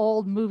lot of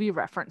old movie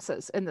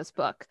references in this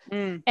book.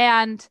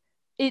 And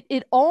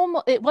it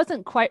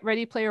wasn't quite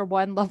Ready Player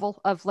One level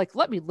of like,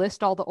 let me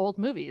list all the old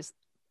movies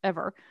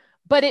ever.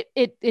 But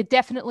it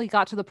definitely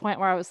got to the point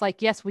where I was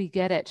like, yes, we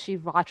get it. She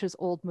watches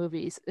old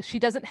movies. She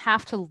doesn't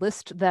have to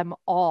list them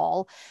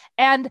all.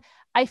 And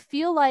I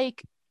feel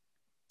like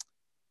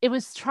it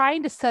was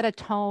trying to set a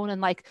tone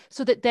and like,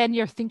 so that then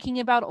you're thinking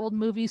about old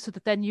movies, so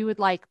that then you would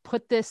like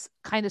put this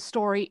kind of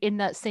story in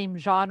that same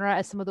genre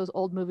as some of those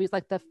old movies,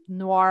 like the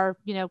noir,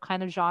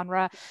 kind of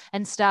genre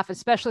and stuff,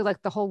 especially like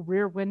the whole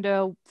Rear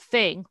Window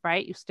thing,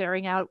 right? You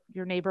staring out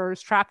your neighbors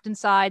trapped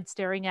inside,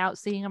 staring out,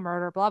 seeing a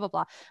murder, blah, blah,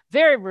 blah.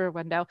 Very Rear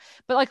Window.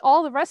 But like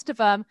all the rest of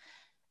them,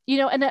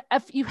 And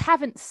if you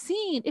haven't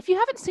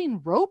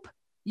seen Rope,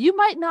 you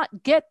might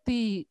not get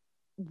the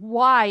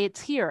why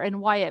it's here and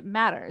why it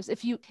matters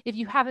if you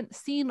haven't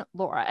seen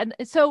Laura. And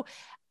so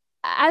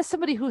as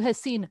somebody who has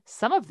seen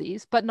some of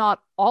these but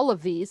not all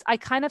of these, I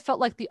kind of felt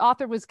like the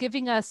author was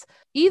giving us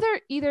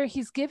either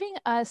he's giving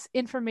us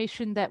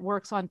information that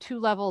works on 2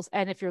 levels,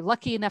 and if you're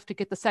lucky enough to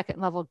get the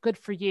second level, good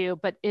for you,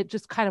 but it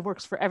just kind of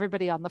works for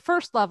everybody on the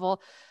first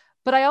level.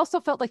 But I also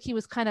felt like he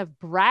was kind of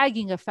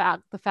bragging the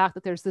fact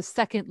that there's this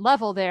second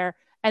level there,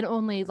 and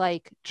only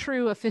like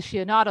true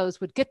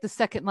aficionados would get the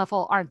second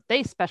level. Aren't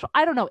they special?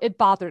 I don't know. It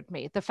bothered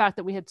me, the fact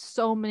that we had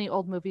so many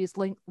old movies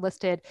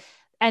listed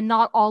and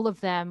not all of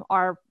them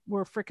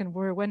were freaking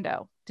Rear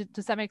Window.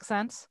 Does that make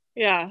sense?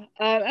 Yeah.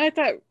 I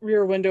thought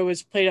Rear Window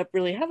was played up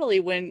really heavily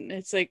when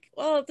it's like,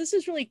 well, this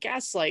is really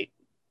Gaslight.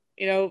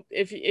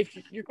 If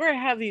you're going to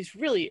have these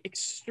really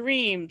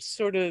extreme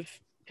sort of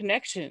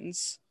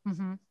connections,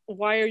 mm-hmm.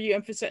 Why are you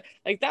emphasizing,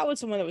 like, that was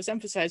the one that was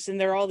emphasized, and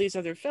there are all these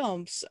other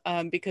films,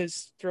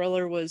 because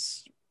Thriller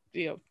was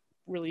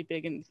really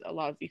big in a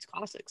lot of these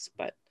classics.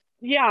 But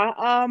yeah,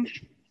 I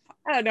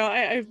don't know,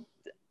 I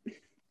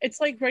it's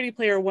like Ready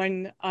Player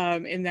One,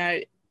 in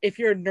that if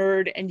you're a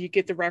nerd and you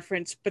get the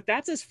reference, but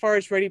that's as far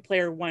as Ready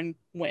Player One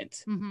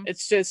went. Mm-hmm.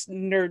 It's just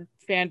nerd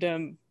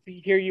fandom.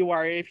 Here you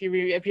are. If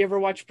you ever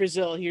watch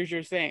Brazil, here's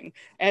your thing.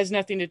 It has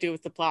nothing to do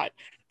with the plot.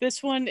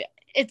 This one,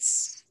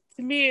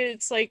 to me,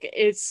 it's like,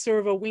 it's sort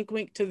of a wink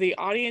wink to the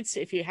audience.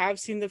 If you have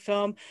seen the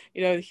film,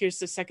 here's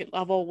the second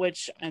level,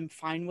 which I'm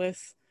fine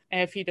with.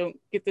 And if you don't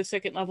get the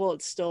second level,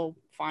 it's still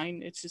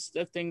fine. It's just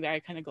a thing that I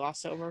kind of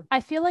gloss over. I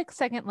feel like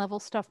second level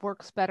stuff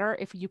works better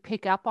if you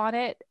pick up on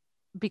it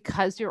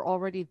because you're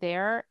already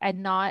there,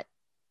 and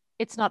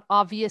it's not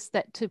obvious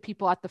that to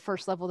people at the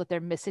first level that they're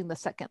missing the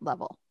second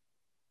level.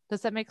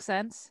 Does that make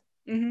sense?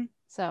 Mm-hmm.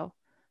 So,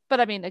 but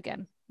I mean,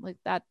 again, like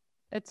that,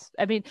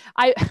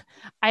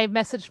 I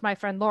messaged my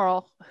friend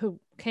Laurel, who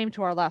came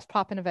to our last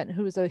Pop-In event,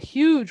 who is a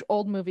huge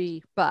old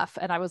movie buff.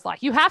 And I was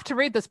like, you have to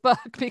read this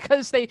book,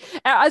 because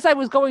as I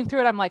was going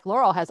through it, I'm like,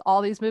 Laurel has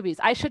all these movies.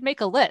 I should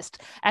make a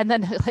list and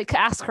then like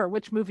ask her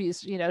which movies,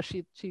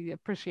 she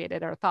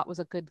appreciated or thought was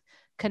a good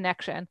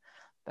connection,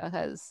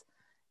 because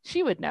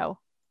she would know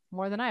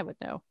more than I would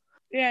know.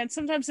 Yeah. And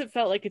sometimes it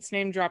felt like it's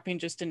name dropping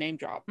just to name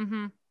drop.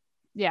 Mm-hmm.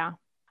 Yeah.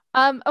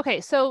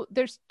 Okay, so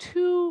there's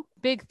 2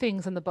 big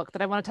things in the book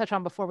that I want to touch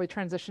on before we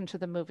transition to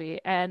the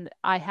movie, and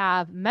I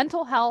have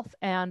mental health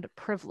and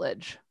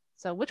privilege.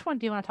 So which one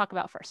do you want to talk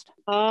about first?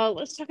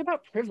 Let's talk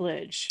about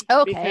privilege.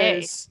 Okay.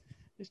 Because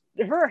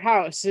her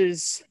house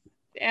is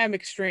damn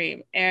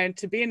extreme, and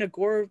to be an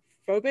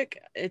agoraphobic,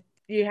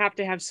 you have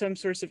to have some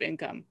source of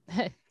income.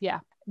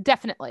 Yeah,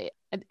 definitely.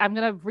 I'm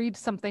going to read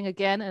something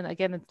again, and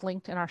again, it's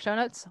linked in our show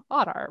notes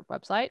on our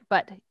website.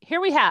 But here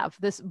we have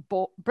this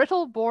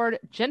brittle board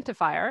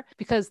gentrifier,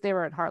 because they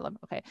were in Harlem,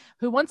 okay,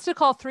 who wants to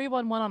call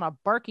 311 on a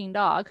barking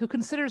dog, who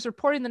considers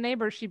reporting the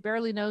neighbors she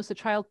barely knows to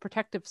Child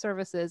Protective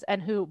Services, and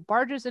who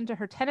barges into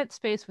her tenant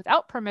space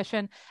without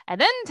permission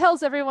and then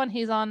tells everyone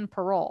he's on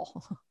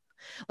parole.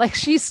 Like,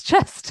 yes,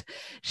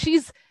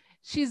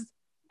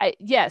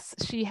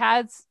 she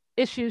has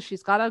issues.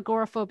 She's got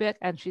agoraphobic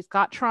and she's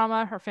got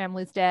trauma. Her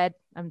family's dead.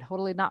 I'm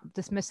totally not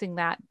dismissing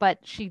that, but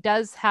she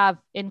does have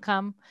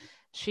income.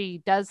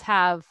 She does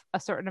have a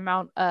certain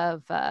amount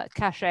of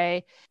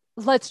cachet.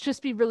 Let's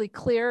just be really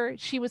clear.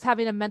 She was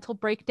having a mental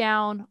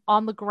breakdown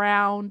on the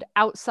ground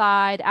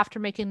outside after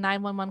making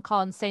 911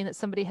 call and saying that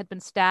somebody had been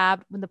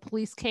stabbed. When the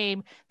police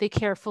came, they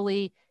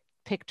carefully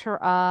picked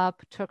her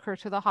up, took her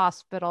to the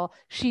hospital.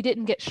 She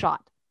didn't get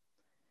shot.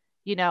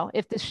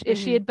 If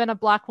she had been a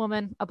Black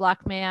woman, a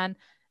Black man,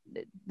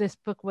 this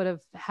book would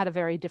have had a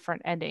very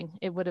different ending.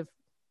 It would have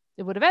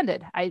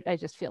ended. I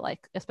just feel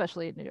like,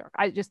 especially in New York,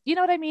 you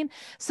know what I mean?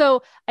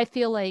 So I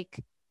feel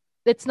like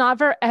it's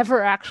not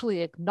ever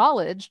actually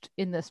acknowledged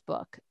in this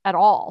book at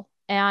all.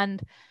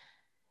 And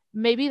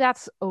maybe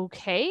that's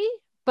okay,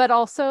 but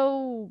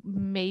also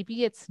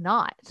maybe it's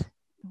not.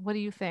 What do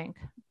you think?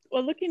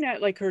 Well, looking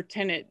at like her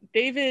tenant,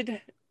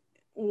 David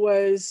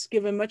was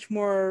given much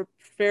more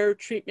fair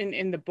treatment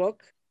in the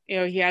book.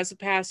 He has a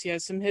past, he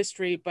has some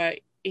history, but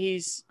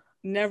he's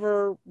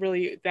never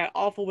really that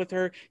awful with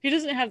her. He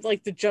doesn't have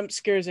like the jump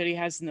scares that he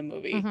has in the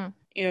movie.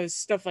 Mm-hmm.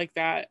 Stuff like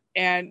that.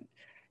 And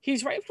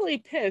he's rightfully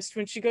pissed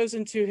when she goes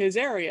into his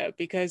area,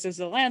 because as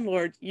a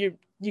landlord, you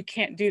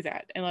can't do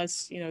that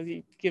unless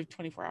you give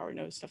 24-hour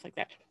notice, stuff like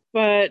that.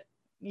 But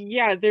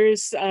yeah,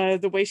 there's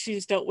the way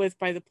she's dealt with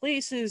by the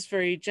police is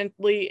very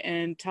gently,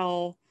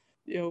 until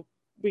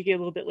we get a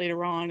little bit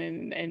later on,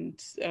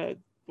 and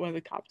one of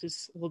the cops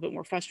is a little bit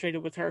more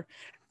frustrated with her.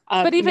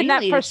 But even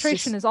that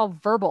frustration is all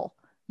verbal.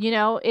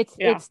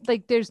 It's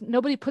like there's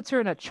nobody puts her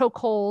in a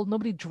chokehold.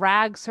 Nobody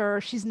drags her.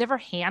 She's never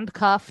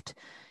handcuffed,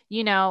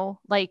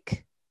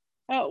 like.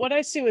 What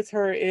I see with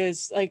her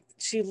is like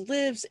she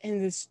lives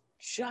in this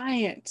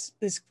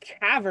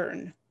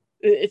cavern.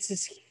 It's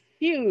this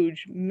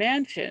huge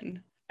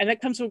mansion. And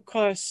that comes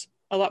across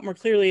a lot more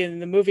clearly in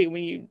the movie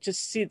when you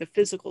just see the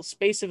physical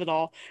space of it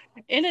all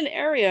in an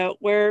area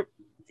where,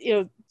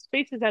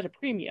 space is at a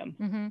premium.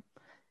 Mm-hmm.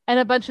 And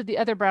a bunch of the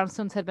other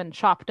brownstones had been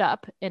chopped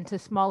up into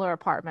smaller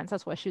apartments.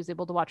 That's why she was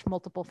able to watch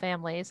multiple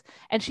families.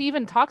 And she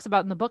even talks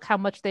about in the book how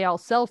much they all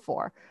sell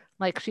for.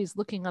 Like she's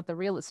looking at the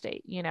real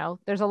estate, you know,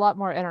 there's a lot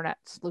more internet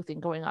sleuthing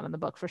going on in the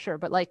book for sure.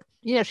 But like,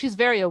 you know, she's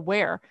very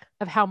aware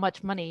of how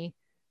much money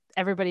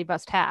everybody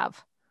must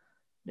have.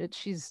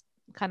 She's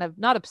kind of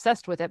not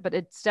obsessed with it, but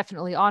it's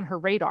definitely on her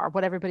radar,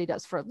 what everybody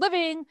does for a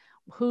living,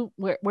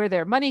 where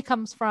their money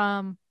comes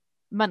from.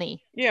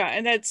 Money. Yeah,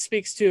 and that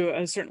speaks to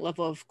a certain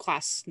level of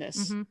classness.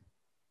 Mm-hmm.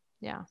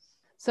 Yeah.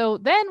 So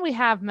then we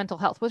have mental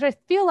health, which I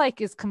feel like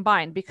is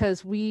combined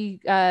because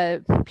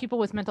people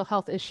with mental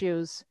health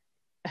issues,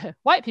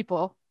 white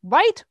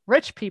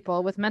rich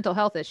people with mental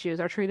health issues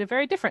are treated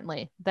very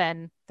differently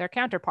than their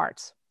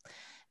counterparts.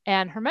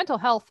 And her mental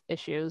health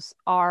issues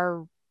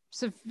are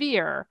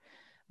severe.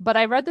 But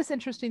I read this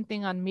interesting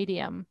thing on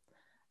Medium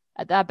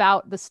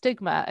about the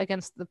stigma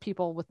against the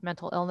people with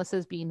mental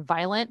illnesses being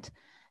violent,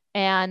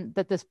 and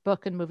that this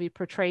book and movie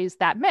portrays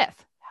that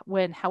myth.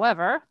 When,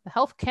 however, the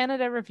Health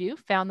Canada Review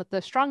found that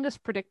the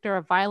strongest predictor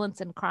of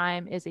violence and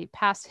crime is a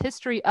past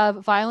history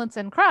of violence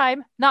and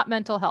crime, not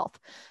mental health.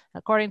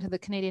 According to the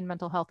Canadian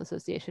Mental Health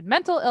Association,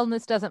 mental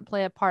illness doesn't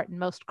play a part in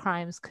most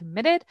crimes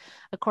committed.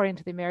 According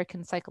to the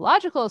American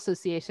Psychological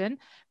Association,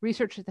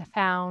 researchers have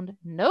found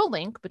no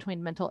link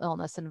between mental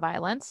illness and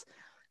violence.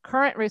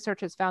 Current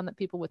research has found that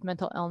people with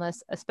mental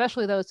illness,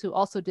 especially those who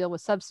also deal with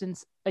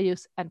substance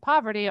use and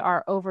poverty,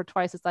 are over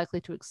twice as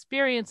likely to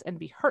experience and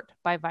be hurt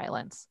by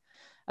violence.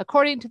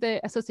 According to the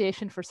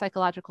Association for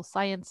Psychological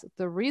Science,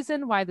 the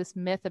reason why this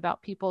myth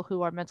about people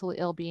who are mentally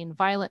ill being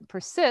violent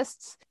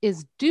persists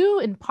is due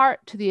in part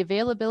to the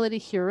availability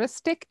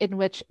heuristic in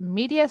which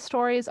media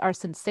stories are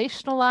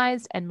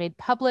sensationalized and made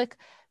public,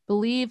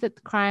 believe that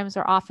the crimes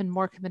are often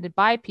more committed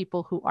by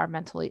people who are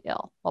mentally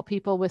ill. While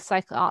people with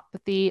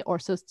psychopathy or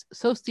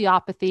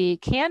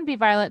sociopathy can be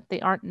violent, they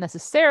aren't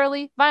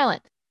necessarily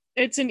violent.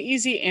 It's an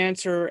easy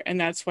answer, and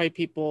that's why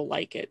people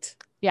like it.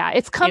 Yeah,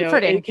 it's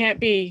comforting. It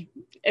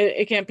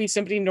can't be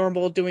somebody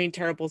normal doing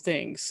terrible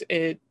things.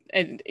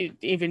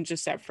 Even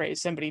just that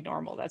phrase, somebody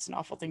normal, that's an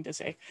awful thing to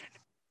say.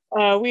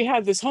 We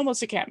had this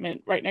homeless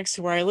encampment right next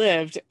to where I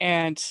lived,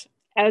 and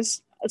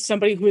as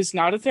somebody who is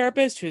not a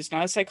therapist, who is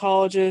not a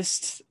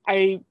psychologist,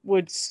 I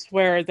would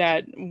swear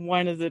that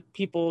one of the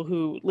people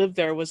who lived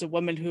there was a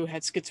woman who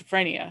had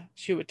schizophrenia.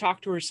 She would talk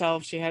to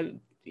herself. She had,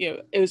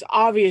 it was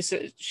obvious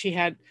that she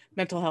had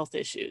mental health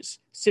issues,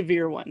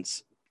 severe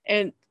ones.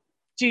 And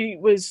she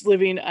was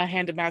living a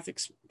hand-to-mouth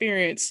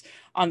experience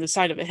on the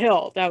side of a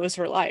hill. That was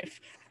her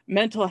life.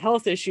 Mental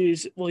health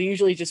issues will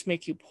usually just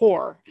make you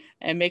poor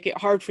and make it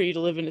hard for you to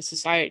live in a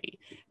society.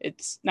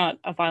 It's not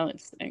a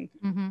violence thing.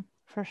 Mm-hmm,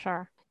 for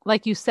sure.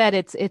 Like you said,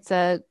 it's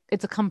a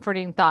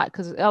comforting thought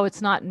because,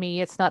 it's not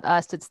me, it's not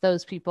us, it's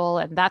those people.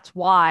 And that's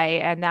why.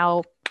 And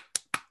now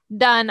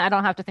done. I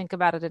don't have to think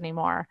about it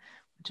anymore,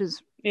 which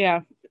is.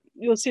 Yeah.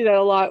 You'll see that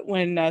a lot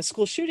when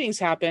school shootings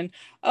happen.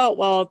 Oh,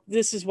 well,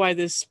 this is why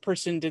this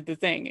person did the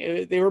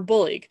thing. They were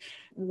bullied.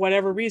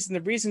 Whatever reason,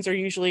 the reasons are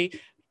usually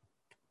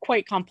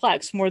quite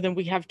complex, more than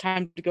we have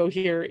time to go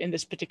here in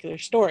this particular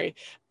story.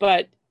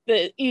 But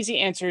the easy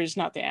answer is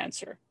not the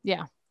answer.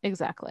 Yeah.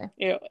 Exactly.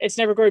 It's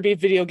never going to be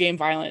video game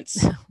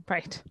violence.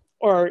 Right.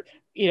 Or,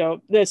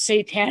 the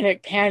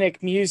satanic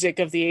panic music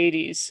of the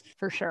 80s.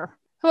 For sure.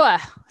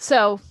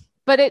 So,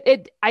 but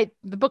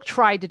the book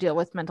tried to deal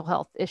with mental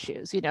health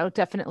issues.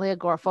 Definitely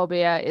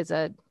agoraphobia is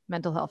a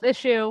mental health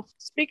issue.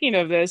 Speaking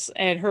of this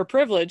and her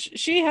privilege,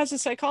 she has a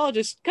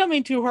psychologist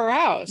coming to her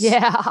house.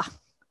 Yeah.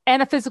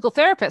 And a physical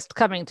therapist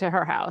coming to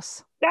her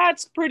house.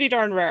 That's pretty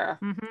darn rare.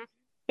 Mm-hmm.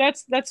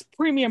 That's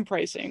premium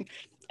pricing.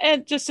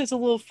 And just as a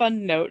little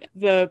fun note,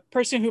 the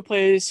person who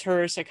plays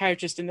her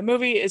psychiatrist in the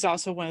movie is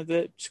also one of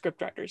the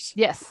scriptwriters.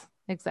 Yes,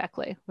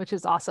 exactly, which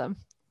is awesome.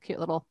 Cute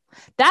little.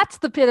 That's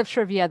the bit of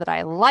trivia that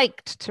I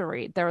liked to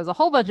read. There was a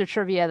whole bunch of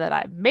trivia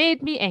that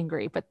made me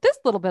angry, but this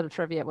little bit of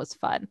trivia was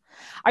fun.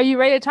 Are you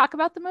ready to talk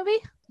about the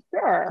movie?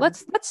 Sure.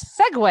 Let's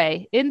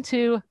segue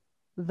into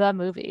the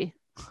movie.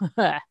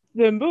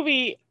 The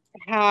movie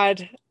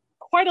had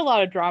quite a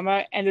lot of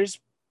drama, and there's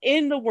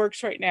in the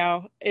works right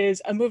now is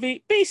a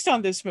movie based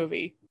on this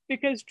movie.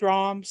 Because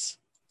drums.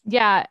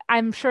 Yeah,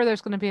 I'm sure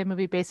there's going to be a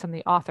movie based on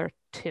the author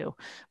too.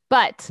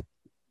 But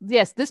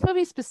yes, this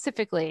movie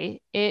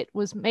specifically, it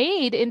was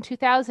made in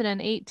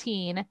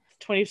 2018.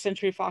 20th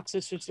Century Fox,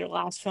 this was their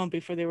last film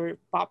before they were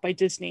bought by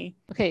Disney.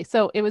 Okay,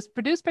 so it was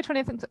produced by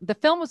 20th. The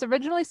film was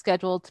originally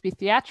scheduled to be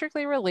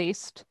theatrically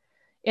released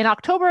in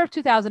October of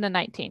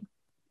 2019.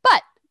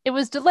 But it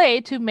was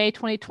delayed to May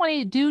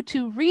 2020 due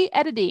to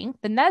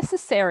the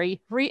necessary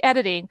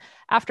re-editing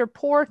after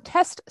poor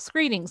test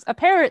screenings.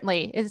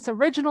 Apparently, its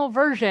original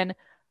version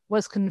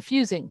was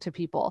confusing to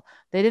people.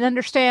 They didn't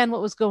understand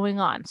what was going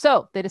on.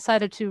 So they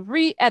decided to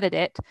re-edit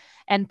it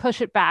and push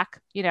it back,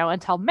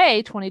 until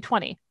May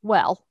 2020.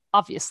 Well,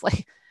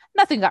 obviously,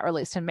 Nothing got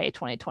released in May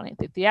 2020.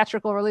 The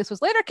theatrical release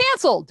was later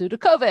canceled due to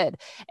COVID.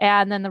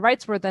 And then the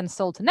rights were then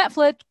sold to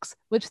Netflix,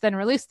 which then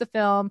released the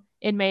film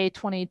in May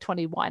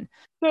 2021.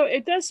 So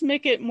it does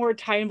make it more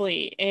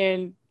timely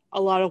in a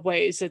lot of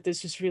ways that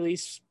this was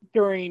released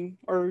during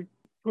or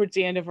towards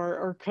the end of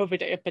our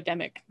COVID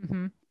epidemic.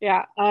 Mm-hmm.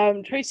 Yeah.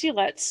 Tracy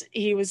Letts,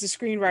 he was the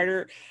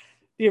screenwriter,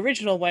 the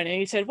original one, and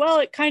he said, well,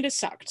 it kind of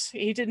sucked.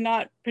 He did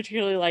not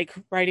particularly like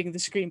writing the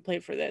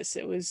screenplay for this.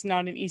 It was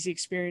not an easy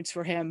experience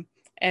for him.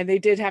 And they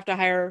did have to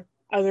hire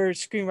other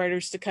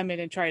screenwriters to come in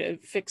and try to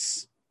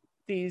fix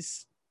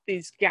these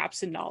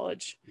gaps in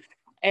knowledge.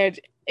 And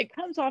it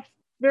comes off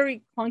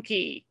very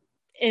clunky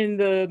in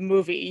the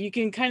movie. You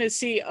can kind of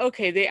see,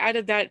 okay, they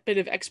added that bit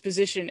of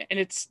exposition and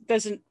it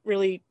doesn't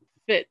really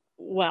fit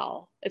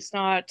well. It's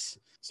not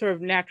sort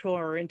of natural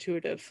or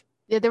intuitive.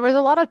 Yeah, there was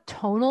a lot of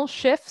tonal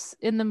shifts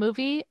in the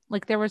movie.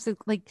 Like there was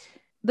like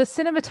the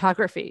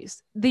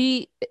cinematographies,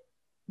 the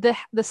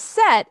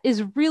set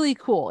is really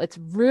cool. It's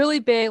really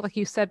big. Like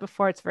you said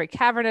before, it's very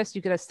cavernous.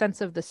 You get a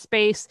sense of the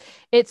space.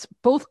 It's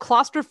both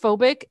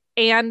claustrophobic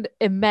and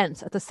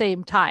immense at the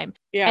same time.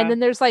 Yeah. And then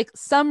there's like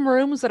some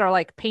rooms that are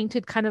like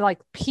painted kind of like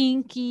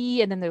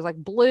pinky, and then there's like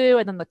blue,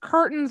 and then the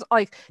curtains,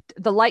 like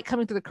the light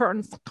coming through the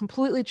curtains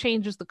completely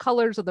changes the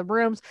colors of the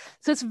rooms.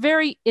 So it's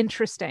very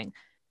interesting.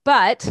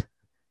 But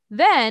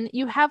then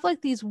you have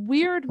like these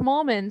weird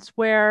moments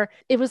where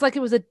it was like it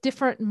was a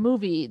different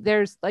movie.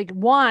 There's like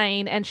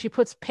wine, and she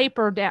puts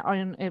paper down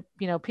on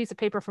a piece of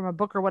paper from a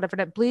book or whatever,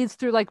 and it bleeds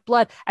through like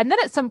blood. And then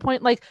at some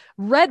point, like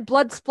red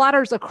blood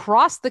splatters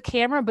across the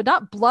camera, but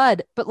not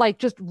blood, but like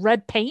just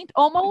red paint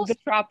almost. The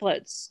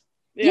droplets.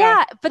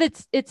 Yeah, but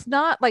it's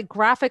not like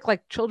graphic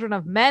like Children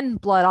of Men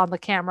blood on the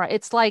camera.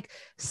 It's like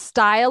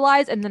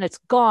stylized, and then it's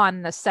gone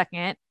in a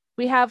second.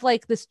 We have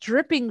like this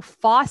dripping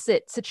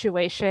faucet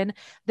situation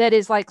that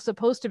is like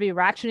supposed to be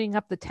ratcheting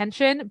up the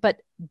tension,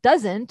 but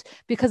doesn't,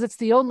 because it's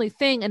the only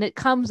thing, and it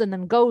comes and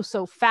then goes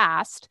so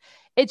fast.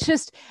 It's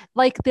just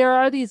like there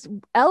are these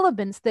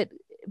elements that,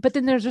 but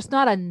then there's just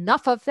not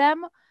enough of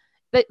them.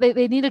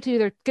 They needed to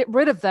either get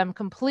rid of them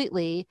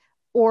completely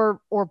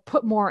or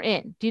put more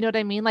in. Do you know what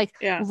I mean? Like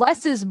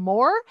less is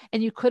more,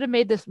 and you could have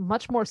made this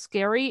much more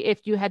scary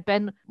if you had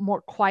been more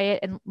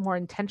quiet and more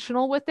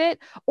intentional with it,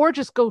 or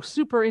just go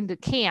super into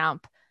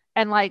camp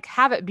and like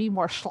have it be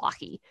more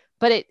schlocky.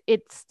 But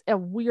it's a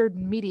weird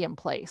medium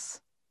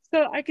place.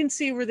 So I can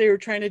see where they were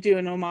trying to do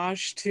an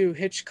homage to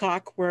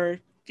Hitchcock,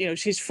 where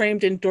she's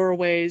framed in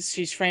doorways,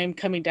 she's framed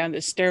coming down the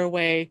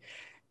stairway,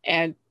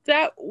 and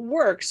that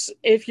works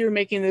if you're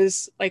making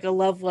this like a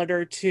love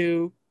letter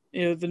to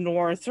the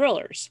noir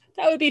thrillers.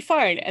 That would be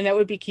fine, and that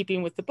would be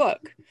keeping with the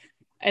book.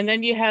 And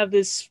then you have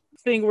this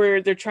thing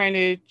where they're trying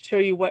to show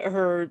you what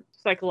her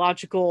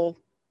psychological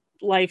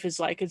life is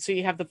like, and so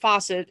you have the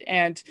faucet,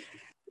 and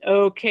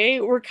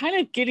okay, we're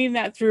kind of getting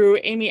that through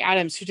Amy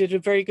Adams, who did a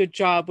very good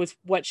job with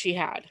what she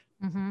had.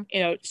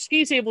 Mm-hmm.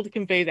 She's able to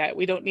convey that.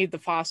 We don't need the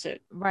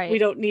faucet, right? We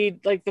don't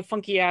need like the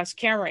funky ass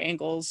camera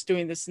angles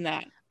doing this and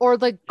that, or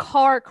the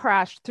car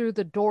crashed through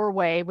the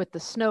doorway with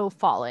the snow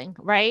falling,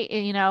 right?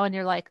 And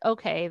you're like,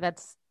 okay,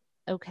 that's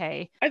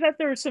okay. I thought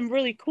there were some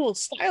really cool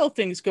style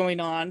things going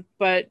on,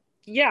 but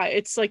yeah,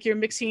 it's like you're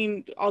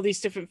mixing all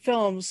these different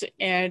films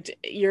and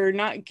you're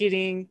not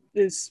getting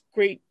this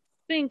great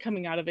thing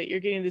coming out of it. You're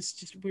getting this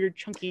just weird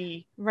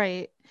chunky,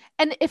 right?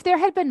 And if there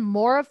had been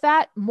more of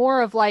that,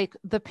 more of like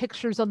the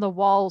pictures on the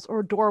walls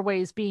or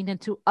doorways being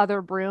into other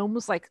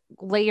rooms, like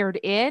layered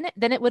in,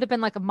 then it would have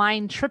been like a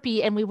mind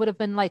trippy, and we would have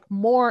been like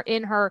more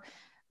in her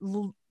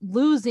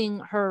losing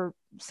her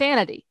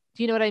sanity.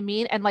 Do you know what I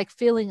mean? And like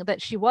feeling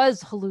that she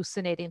was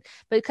hallucinating,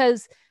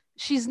 because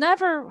she's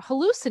never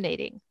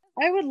hallucinating.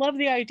 I would love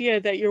the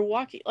idea that you're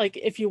walking, like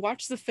if you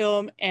watch the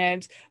film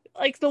and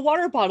like the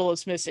water bottle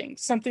is missing,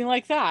 something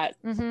like that.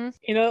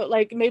 Mm-hmm.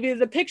 Like maybe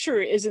the picture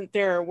isn't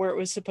there where it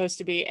was supposed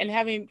to be, and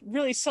having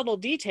really subtle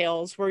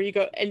details where you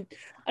go, and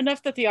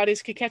enough that the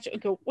audience could catch it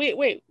and go,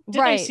 wait,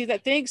 did I see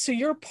that thing? So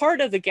you're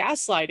part of the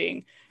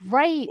gaslighting.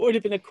 Right. Would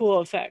have been a cool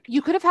effect.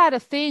 You could have had a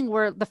thing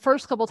where the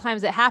first couple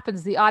times it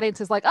happens, the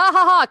audience is like, ah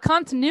ha ha,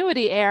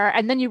 continuity error.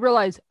 And then you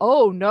realize,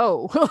 oh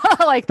no,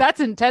 like that's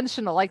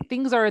intentional. Like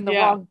things are in the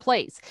wrong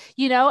place,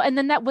 and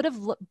then that would have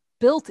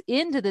built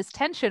into this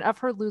tension of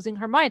her losing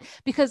her mind.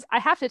 Because I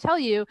have to tell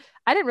you,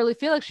 I didn't really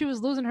feel like she was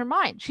losing her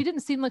mind. She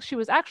didn't seem like she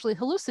was actually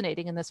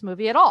hallucinating in this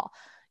movie at all,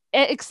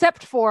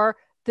 except for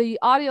the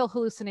audio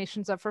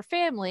hallucinations of her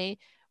family,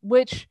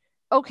 which,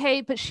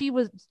 okay, but she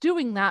was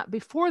doing that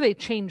before they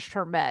changed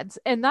her meds.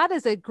 And that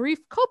is a grief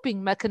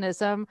coping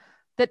mechanism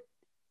that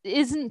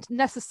isn't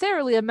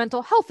necessarily a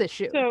mental health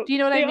issue. So do you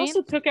know what I mean? They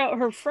also took out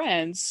her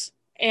friends.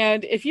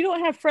 And if you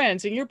don't have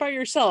friends and you're by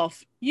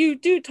yourself, you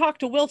do talk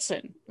to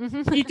Wilson.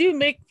 Mm-hmm. You do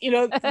make,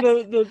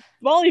 the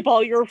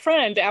volleyball your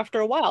friend after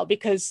a while,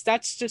 because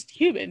that's just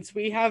humans.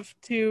 We have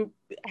to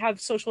have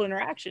social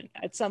interaction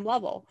at some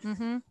level.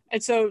 Mm-hmm.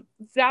 And so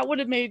that would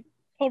have made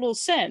total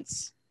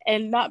sense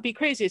and not be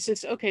crazy. It's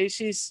just, okay,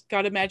 she's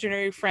got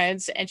imaginary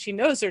friends and she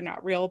knows they're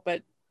not real,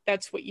 but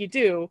that's what you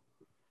do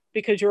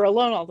because you're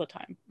alone all the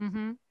time.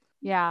 Mm-hmm.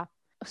 Yeah.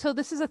 so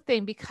this is a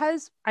thing,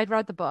 because I'd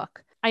read the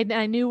book. I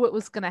knew what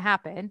was going to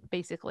happen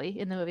basically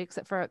in the movie,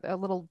 except for a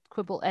little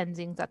quibble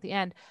endings at the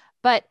end.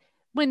 But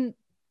when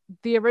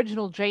the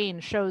original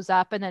Jane shows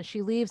up and then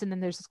she leaves, and then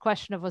there's this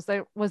question of was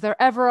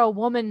there ever a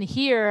woman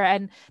here,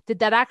 and did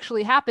that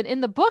actually happen?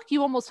 In the book,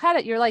 you almost had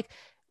it. You're like,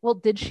 well,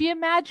 did she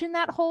imagine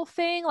that whole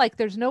thing? Like,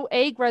 there's no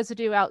egg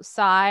residue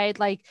outside.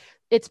 Like,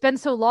 it's been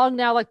so long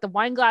now, like the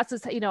wine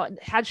glasses,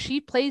 had she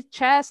played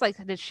chess?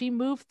 Like, did she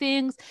move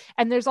things?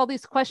 And there's all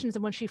these questions.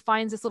 And when she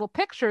finds this little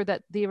picture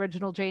that the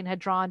original Jane had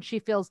drawn, she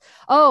feels,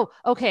 oh,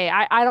 okay,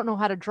 I don't know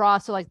how to draw.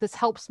 So like, this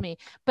helps me.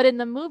 But in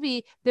the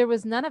movie, there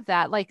was none of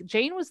that. Like,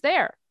 Jane was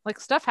there, like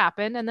stuff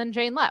happened and then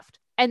Jane left.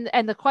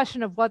 And the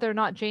question of whether or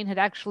not Jane had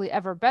actually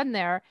ever been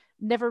there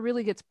never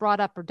really gets brought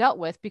up or dealt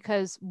with,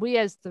 because we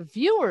as the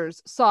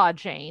viewers saw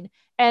Jane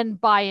and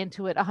buy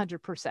into it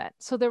 100%.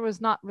 So there was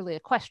not really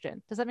a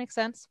question. Does that make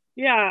sense?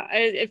 Yeah,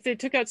 if they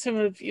took out some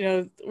of,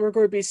 we're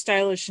going to be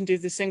stylish and do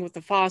this thing with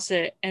the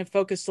faucet and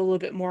focused a little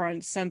bit more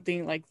on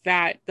something like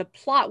that, the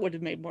plot would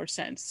have made more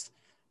sense.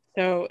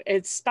 So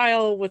it's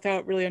style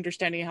without really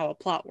understanding how a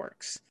plot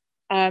works.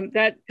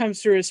 That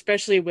comes through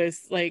especially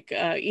with like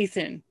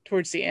Ethan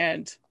towards the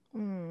end.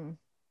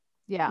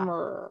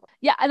 Yeah.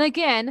 Yeah. And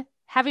again,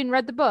 having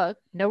read the book,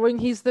 knowing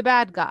he's the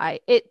bad guy,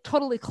 it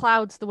totally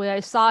clouds the way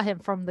I saw him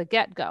from the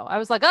get-go. I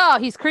was like, oh,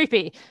 he's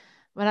creepy.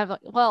 But I'm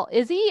like, well,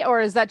 is he?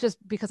 Or is that just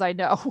because I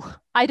know?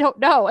 I don't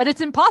know. And it's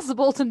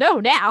impossible to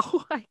know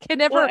now. I can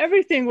never. Well,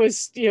 everything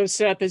was,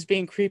 set up as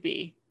being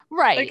creepy.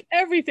 Right. Like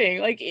everything.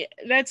 Like,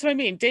 that's what I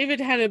mean. David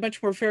had a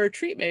much more fair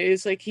treatment.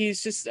 It's like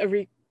he's just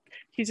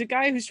he's a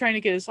guy who's trying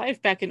to get his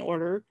life back in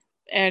order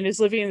and is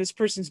living in this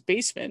person's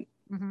basement.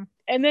 Mm-hmm.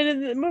 And then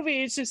in the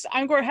movie, it's just,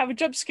 I'm going to have a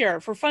jump scare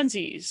for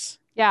funsies.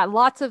 Yeah,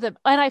 lots of them.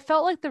 And I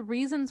felt like the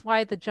reasons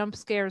why the jump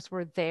scares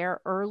were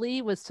there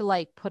early was to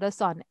like put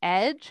us on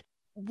edge,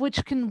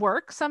 which can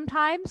work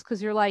sometimes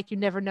because you're like, you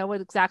never know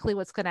exactly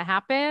what's going to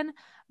happen.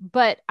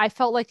 But I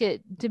felt like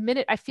it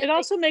diminished. It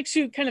also makes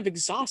you kind of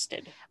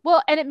exhausted.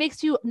 Well, and it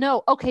makes you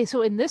know, okay,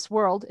 so in this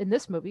world, in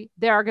this movie,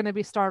 there are going to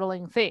be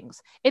startling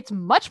things. It's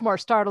much more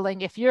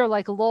startling if you're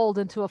like lulled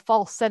into a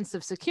false sense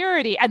of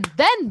security and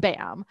then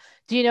bam.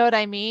 Do you know what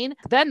I mean?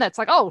 Then that's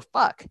like, oh,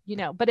 fuck,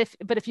 but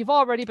if you've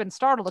already been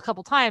startled a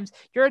couple times,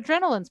 your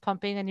adrenaline's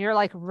pumping and you're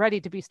like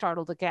ready to be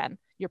startled again.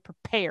 You're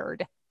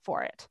prepared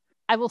for it.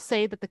 I will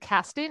say that the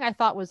casting I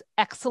thought was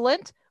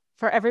excellent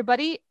for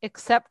everybody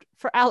except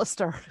for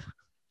Alistair.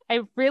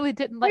 I really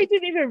didn't I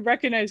didn't even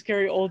recognize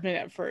Gary Oldman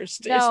at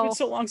first. No. It's been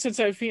so long since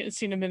I've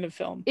seen him in a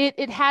film.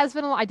 It has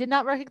been I did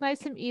not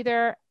recognize him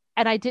either.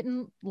 And I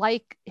didn't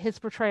like his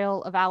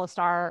portrayal of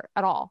Alistair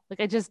at all. Like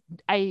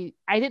I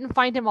didn't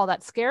find him all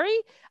that scary.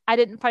 I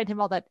didn't find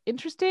him all that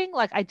interesting.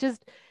 Like I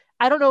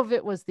don't know if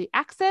it was the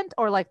accent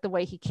or like the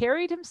way he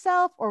carried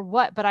himself or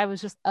what, but I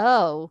was just,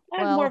 I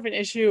have more of an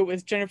issue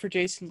with Jennifer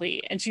Jason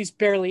Leigh, and she's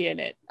barely in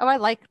it. Oh, I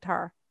liked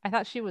her. I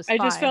thought she was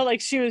fine. I just felt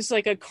like she was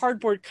like a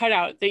cardboard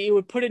cutout that you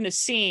would put in a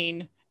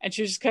scene and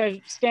she just kind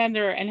of stand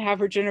there and have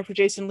her Jennifer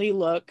Jason Leigh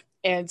look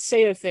and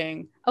say a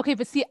thing. Okay,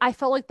 but see, I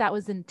felt like that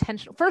was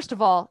intentional. First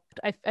of all,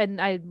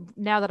 I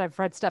now that I've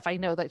read stuff, I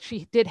know that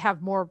she did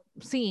have more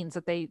scenes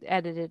that they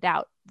edited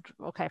out.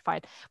 Okay,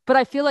 fine. But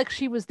I feel like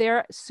she was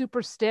there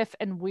super stiff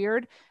and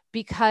weird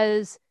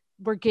because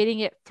we're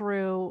getting it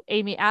through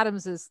Amy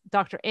Adams's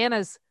Dr.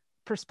 Anna's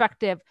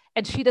perspective,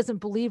 and she doesn't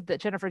believe that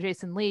Jennifer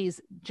Jason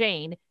Leigh's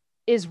Jane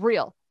is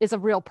a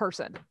real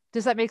person.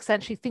 Does that make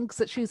sense? She thinks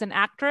that she's an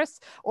actress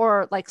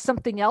or like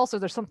something else, or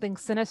there's something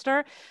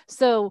sinister.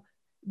 So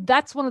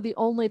that's one of the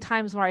only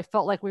times where I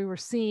felt like we were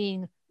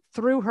seeing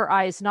through her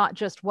eyes, not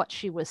just what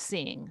she was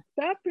seeing.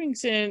 That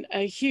brings in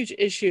a huge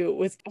issue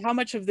with how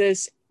much of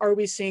this are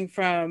we seeing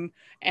from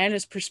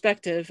Anna's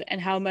perspective and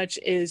how much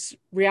is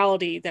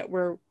reality that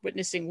we're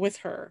witnessing with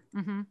her.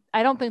 Mm-hmm.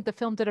 I don't think the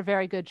film did a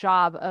very good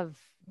job of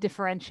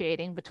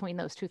differentiating between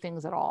those two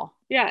things at all.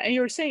 Yeah, and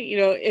you were saying,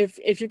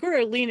 if you're going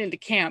to lean into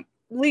camp,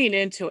 lean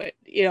into it.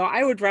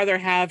 I would rather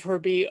have her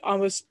be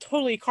almost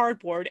totally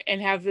cardboard and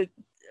have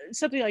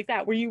something like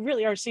that where you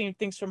really are seeing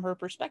things from her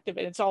perspective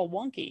and it's all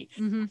wonky.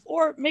 Mm-hmm.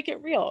 Or make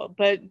it real,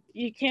 but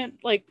you can't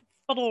like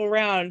fuddle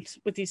around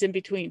with these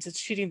in-betweens. It's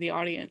cheating the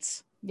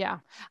audience. Yeah,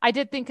 I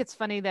did think it's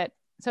funny that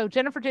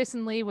Jennifer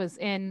Jason Leigh was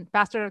in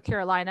Bastard of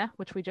Carolina,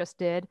 which we just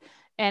did,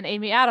 and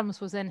Amy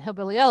Adams was in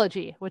Hillbilly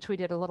Elegy, which we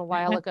did a little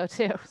while ago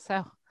too.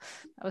 So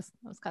that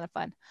was kind of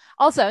fun.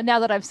 Also, now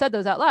that I've said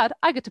those out loud,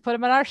 I get to put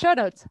them in our show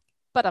notes.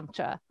 But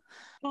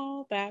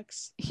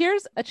Callbacks.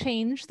 Here's a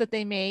change that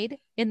they made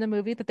in the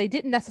movie that they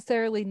didn't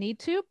necessarily need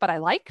to, but I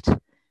liked.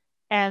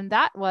 And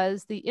that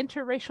was the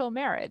interracial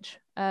marriage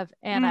of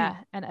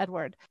Anna and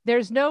Edward.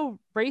 There's no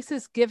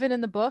races given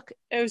in the book.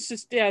 It was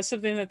just,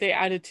 something that they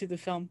added to the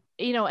film.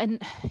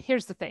 And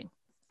here's the thing.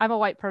 I'm a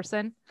white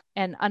person,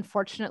 and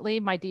unfortunately,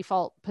 my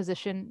default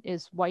position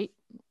is white.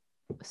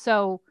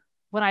 So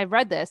when I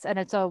read this, and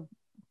it's a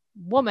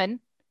woman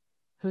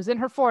who's in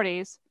her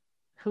 40s,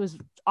 who's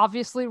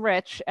obviously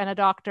rich and a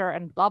doctor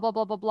and blah, blah,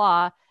 blah, blah,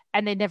 blah,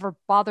 and they never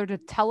bother to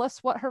tell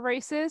us what her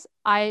race is,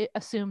 I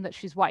assume that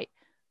she's white.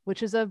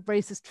 which is a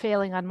racist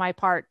failing on my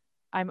part.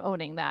 I'm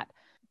owning that.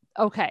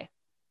 Okay.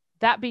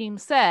 That being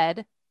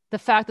said, the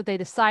fact that they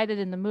decided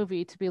in the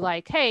movie to be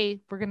like, hey,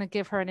 we're going to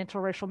give her an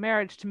interracial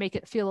marriage to make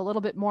it feel a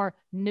little bit more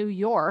New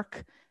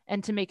York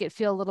and to make it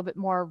feel a little bit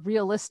more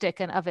realistic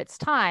and of its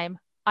time,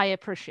 I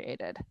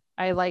appreciated.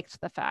 I liked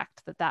the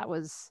fact that that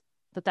was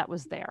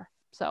there.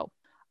 So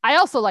I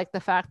also like the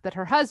fact that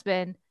her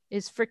husband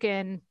is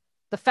freaking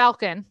the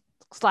Falcon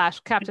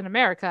 / Captain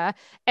America,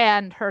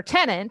 and her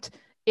tenant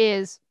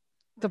is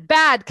the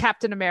bad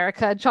Captain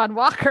America, John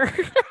Walker.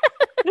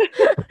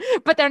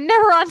 But they're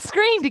never on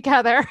screen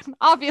together.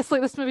 Obviously,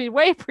 this movie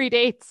way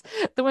predates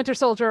the Winter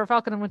Soldier,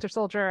 Falcon and Winter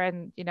Soldier,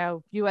 and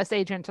U.S.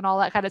 Agent and all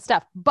that kind of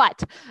stuff.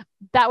 But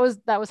that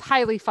was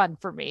highly fun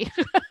for me.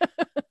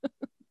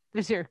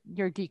 There's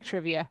your geek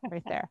trivia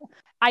right there.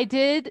 I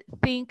did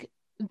think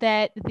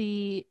that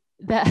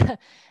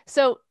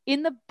so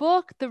in the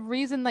book, the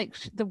reason, like,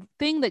 the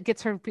thing that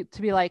gets her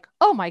to be like,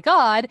 oh my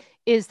God,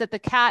 is that the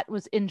cat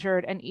was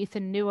injured and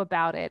Ethan knew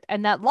about it.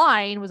 And that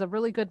line was a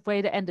really good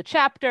way to end a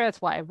chapter.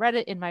 That's why I read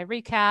it in my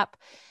recap.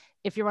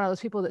 If you're one of those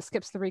people that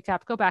skips the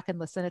recap, go back and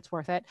listen. It's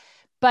worth it.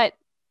 But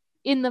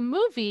in the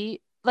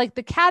movie, like,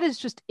 the cat is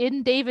just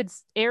in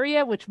David's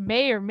area, which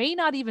may or may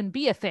not even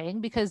be a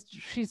thing because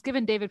she's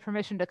given David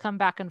permission to come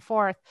back and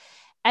forth.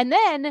 And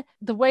then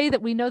the way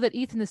that we know that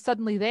Ethan is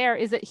suddenly there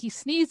is that he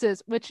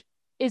sneezes, which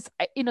is,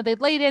 they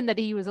laid in that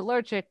he was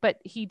allergic, but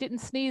he didn't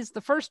sneeze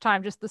the first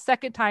time, just the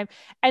second time.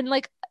 And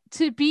like,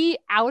 to be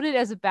outed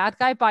as a bad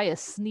guy by a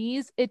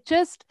sneeze, it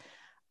just,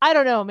 I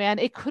don't know, man,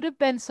 it could have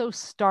been so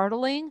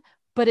startling,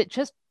 but it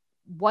just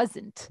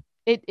wasn't.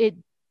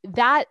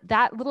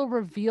 That little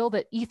reveal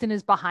that Ethan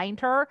is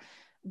behind her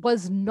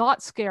was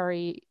not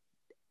scary.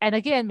 And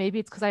again, maybe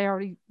it's because I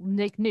already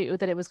knew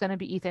that it was going to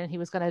be Ethan and he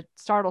was going to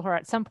startle her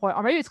at some point.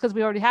 Or maybe it's because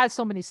we already had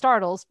so many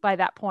startles by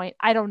that point.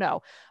 I don't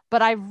know.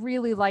 But I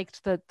really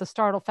liked the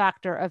startle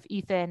factor of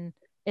Ethan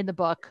in the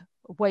book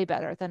way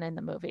better than in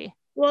the movie.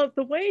 Well,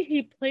 the way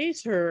he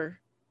plays her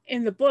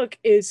in the book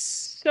is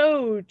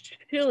so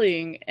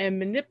chilling and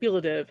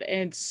manipulative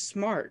and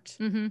smart.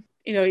 Mm-hmm.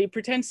 He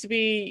pretends to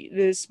be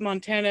this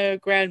Montana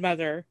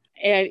grandmother.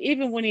 And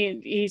even when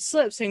he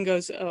slips and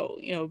goes, oh,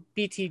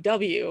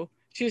 BTW,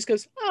 she just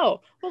goes, oh,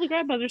 well, the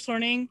grandmother's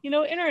learning,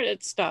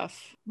 internet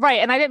stuff. Right.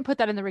 And I didn't put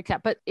that in the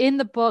recap, but in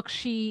the book,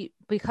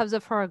 because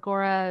of her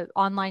Agora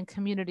online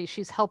community,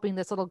 she's helping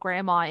this little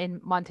grandma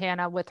in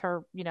Montana with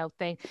her,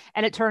 thing.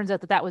 And it turns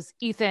out that was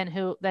Ethan,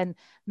 who then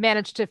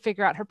managed to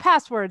figure out her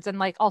passwords and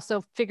like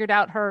also figured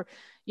out her,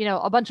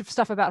 a bunch of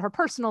stuff about her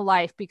personal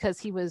life because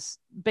he was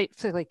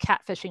basically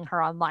catfishing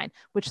her online,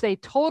 which they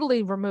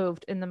totally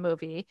removed in the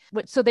movie.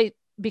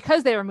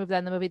 Because they removed that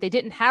in the movie, they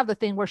didn't have the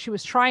thing where she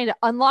was trying to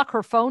unlock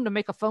her phone to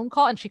make a phone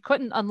call and she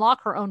couldn't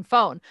unlock her own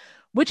phone,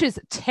 which is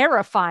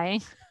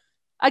terrifying.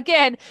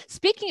 Again,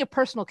 speaking of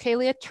personal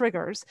Kalia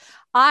triggers,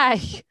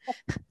 I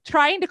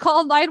trying to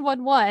call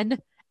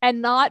 911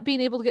 and not being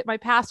able to get my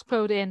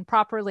passcode in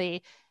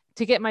properly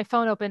to get my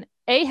phone open,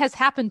 A, has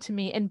happened to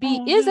me, and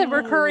B, is a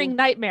recurring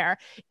nightmare.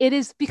 It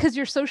is because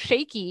you're so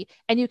shaky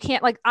and you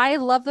can't, like, I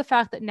love the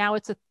fact that now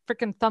it's a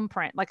freaking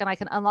thumbprint, like, and I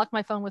can unlock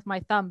my phone with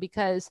my thumb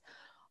because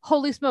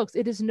holy smokes,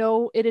 it is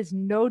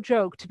no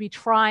joke to be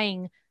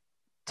trying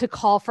to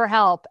call for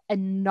help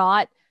and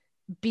not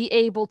be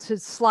able to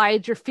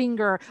slide your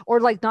finger, or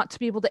like not to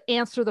be able to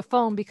answer the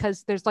phone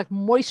because there's like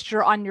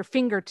moisture on your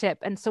fingertip.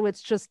 And so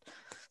it's just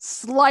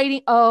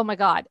sliding. Oh my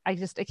God. I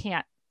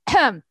can't.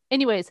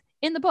 Anyways,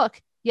 in the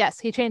book, yes,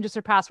 he changes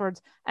her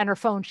passwords and her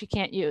phone she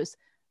can't use.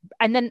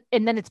 And then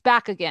it's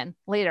back again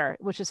later,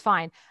 which is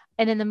fine.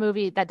 And in the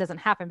movie, that doesn't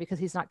happen because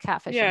he's not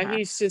catfishing her.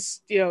 He's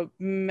just,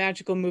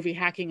 magical movie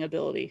hacking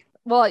ability.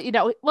 Well,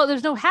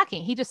 there's no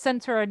hacking. He just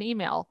sends her an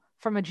email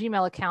from a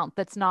Gmail account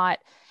that's not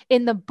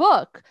in the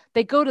book.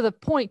 They go to the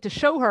point to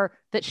show her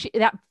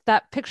that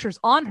that picture's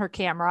on her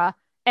camera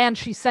and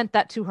she sent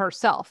that to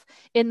herself.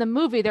 In the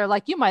movie, they're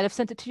like, you might have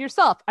sent it to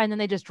yourself. And then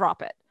they just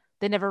drop it.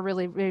 They never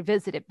really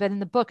revisit it. But in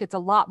the book, it's a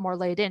lot more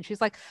laid in.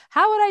 She's like,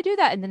 how would I do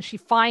that? And then she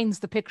finds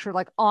the picture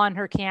like on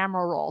her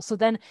camera roll. So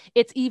then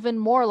it's even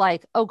more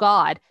like, oh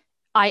God,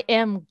 I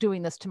am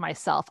doing this to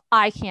myself.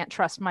 I can't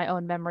trust my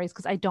own memories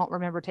because I don't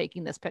remember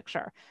taking this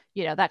picture,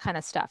 that kind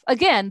of stuff.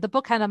 Again, the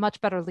book had a much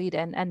better lead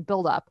in and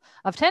build up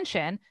of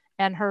tension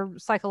and her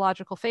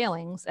psychological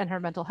failings and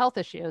her mental health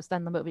issues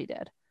than the movie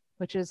did,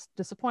 which is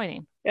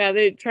disappointing. Yeah,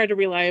 they tried to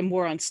rely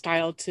more on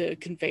style to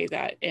convey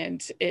that.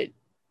 And it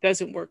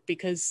doesn't work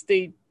because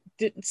they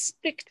didn't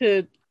stick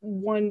to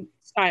one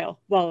style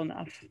well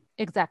enough.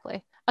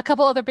 Exactly. A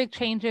couple other big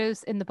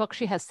changes in the book.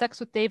 She has sex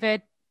with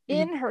David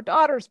in her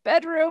daughter's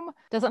bedroom.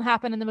 Doesn't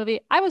happen in the movie.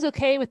 I was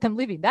okay with them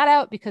leaving that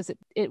out because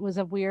it was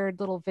a weird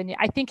little vignette.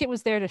 I think it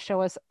was there to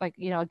show us, like,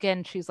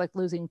 again, she's like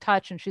losing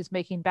touch and she's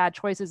making bad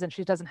choices and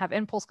she doesn't have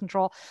impulse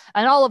control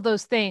and all of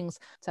those things.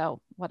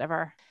 So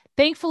whatever.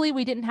 Thankfully,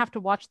 we didn't have to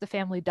watch the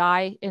family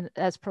die in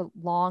as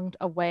prolonged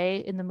a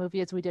way in the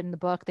movie as we did in the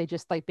book. They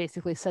just like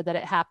basically said that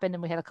it happened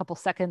and we had a couple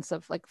seconds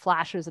of like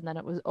flashes and then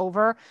it was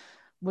over,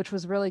 which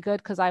was really good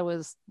because I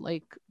was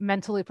like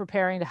mentally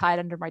preparing to hide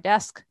under my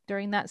desk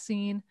during that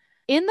scene.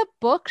 In the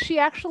book, she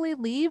actually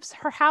leaves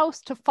her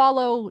house to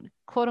follow,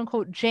 quote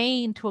unquote,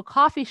 Jane to a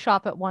coffee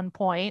shop at one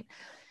point,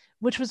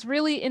 which was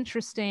really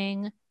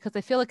interesting because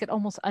I feel like it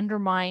almost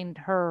undermined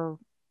her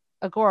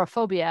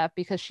agoraphobia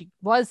because she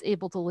was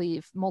able to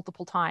leave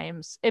multiple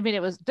times. I mean,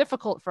 it was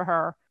difficult for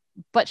her,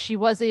 but she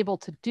was able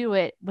to do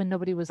it when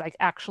nobody was like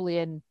actually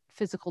in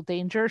physical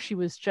danger. She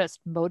was just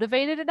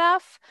motivated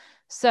enough.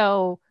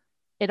 So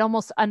it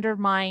almost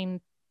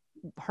undermined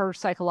her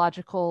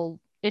psychological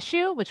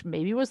issue, which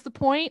maybe was the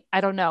point. I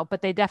don't know,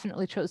 but they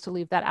definitely chose to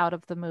leave that out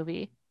of the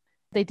movie.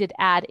 They did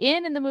add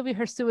in the movie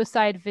her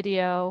suicide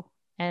video,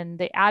 and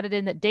they added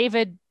in that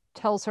David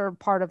tells her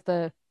part of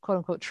the quote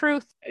unquote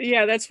truth.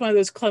 Yeah, that's one of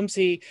those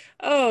clumsy,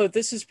 oh,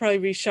 this is probably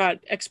reshot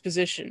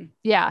exposition.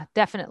 Yeah,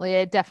 definitely.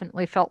 It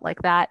definitely felt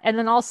like that. And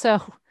then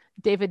also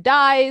David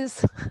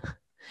dies,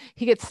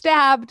 he gets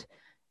stabbed,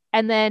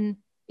 and then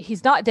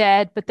he's not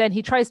dead, but then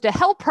he tries to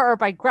help her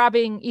by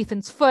grabbing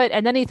Ethan's foot,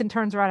 and then Ethan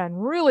turns around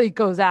and really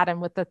goes at him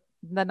with the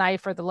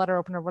knife or the letter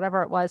opener,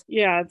 whatever it was.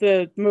 Yeah,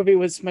 the movie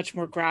was much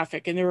more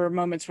graphic, and there were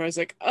moments where I was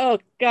like, oh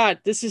god,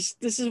 this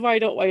is why I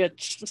don't like a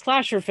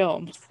slasher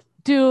film.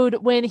 Dude,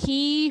 when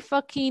he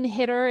fucking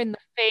hit her in the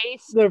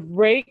face, the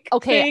rake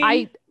okay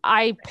thing,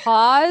 I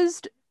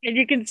paused, and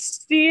you can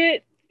see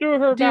it through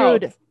her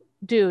mouth.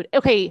 Dude,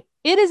 okay,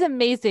 it is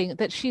amazing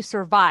that she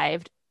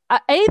survived.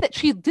 A, that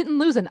she didn't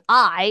lose an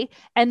eye,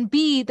 and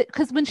B, that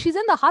because when she's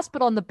in the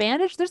hospital on the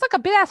bandage, there's like a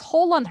big ass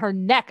hole on her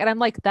neck, and I'm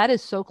like, that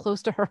is so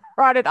close to her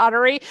carotid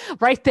artery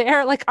right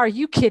there. Like, are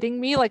you kidding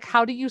me? Like,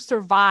 how do you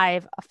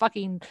survive a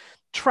fucking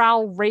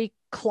trowel rake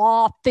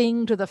claw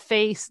thing to the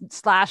face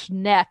 /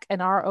 neck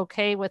and are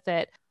okay with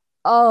it?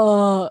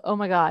 Oh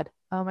my god.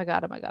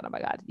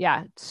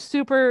 Yeah,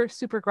 super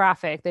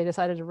graphic. They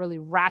decided to really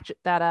ratchet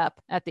that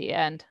up at the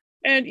end,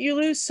 and you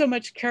lose so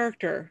much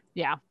character.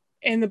 Yeah.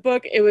 In the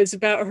book, it was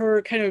about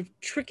her kind of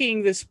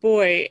tricking this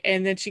boy,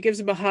 and then she gives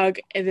him a hug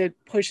and then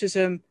pushes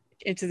him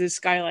into the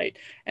skylight.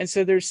 And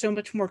so there's so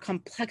much more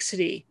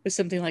complexity with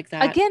something like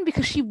that. Again,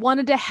 because she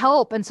wanted to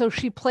help. And so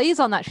she plays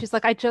on that. She's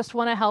like, I just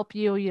want to help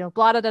you,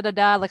 blah, da, da, da,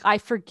 da. Like, I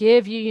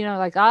forgive you,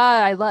 like,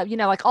 I love,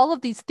 like all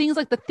of these things,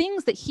 like the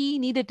things that he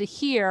needed to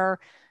hear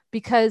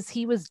because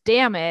he was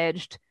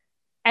damaged.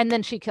 And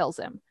then she kills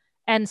him.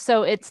 And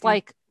so it's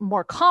like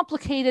more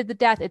complicated, the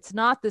death. It's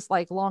not this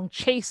like long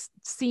chase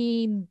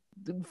scene,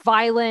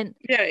 violent.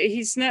 Yeah,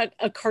 he's not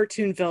a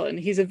cartoon villain.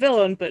 He's a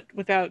villain, but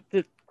without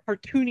the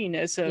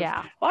cartooniness of,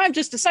 well, I'm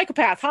just a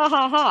psychopath, ha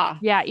ha ha.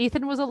 Yeah,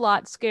 Ethan was a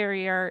lot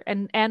scarier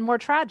and more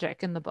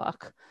tragic in the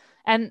book.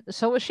 And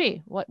so was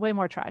she, way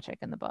more tragic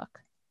in the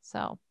book.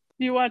 So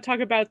do you want to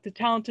talk about the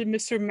talented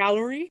Mr.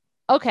 Mallory?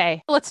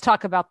 Okay, let's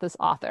talk about this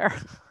author.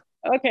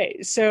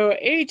 Okay, so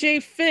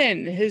AJ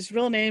Finn, his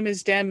real name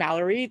is Dan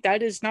Mallory.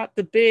 That is not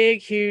the big,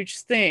 huge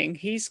thing.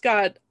 He's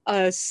got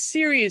a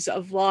series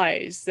of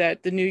lies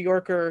that the New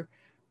Yorker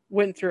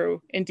went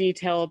through in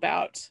detail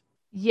about.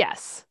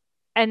 Yes,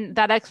 and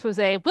that expose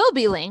will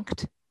be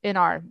linked in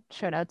our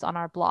show notes on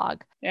our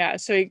blog. Yeah,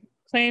 so he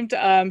claimed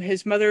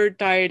his mother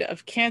died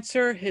of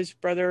cancer, his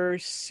brother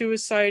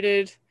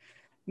suicided.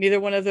 Neither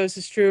one of those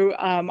is true.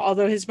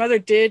 Although his mother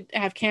did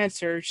have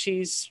cancer,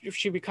 she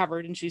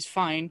recovered and she's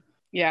fine.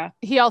 Yeah.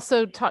 He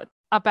also talked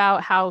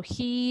about how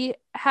he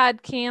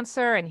had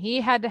cancer and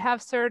he had to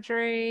have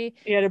surgery.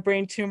 He had a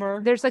brain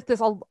tumor. There's like this,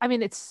 I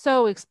mean, it's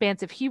so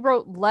expansive. He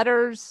wrote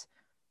letters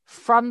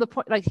from the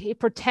point, like he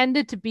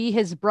pretended to be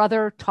his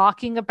brother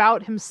talking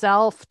about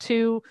himself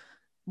to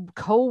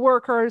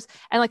co-workers,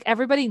 and like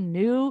everybody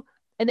knew.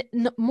 And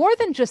more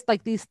than just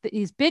like these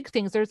big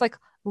things, there's like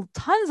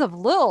tons of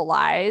little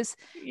lies.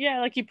 Yeah,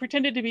 like he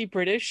pretended to be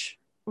British.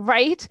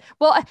 Right.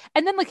 Well,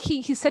 and then like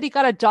he said he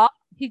got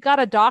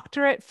a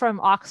doctorate from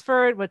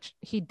Oxford, which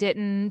he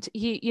didn't.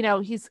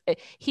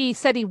 He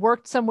said he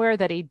worked somewhere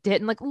that he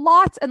didn't. Like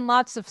lots and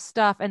lots of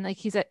stuff. And like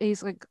he's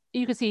like,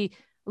 you can see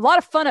a lot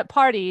of fun at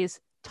parties,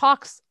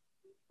 talks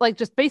like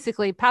just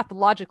basically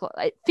pathological.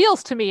 It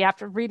feels to me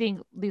after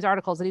reading these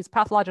articles that he's a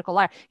pathological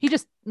liar. He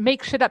just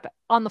makes shit up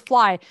on the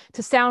fly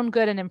to sound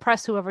good and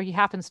impress whoever he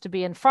happens to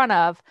be in front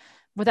of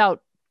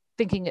without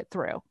thinking it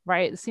through,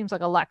 right? It seems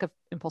like a lack of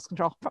impulse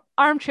control.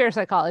 Armchair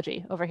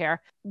psychology over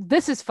here.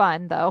 This is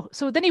fun though.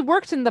 So then he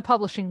worked in the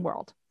publishing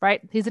world,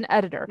 right? He's an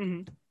editor.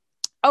 Mm-hmm.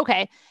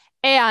 Okay.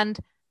 And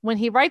when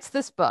he writes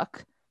this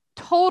book,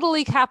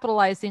 totally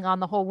capitalizing on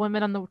the whole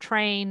women on the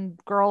train,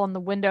 girl in the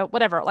window,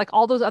 whatever, like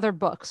all those other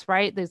books,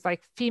 right? There's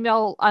like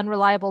female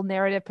unreliable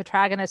narrative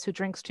protagonist who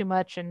drinks too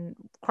much and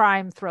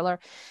crime thriller.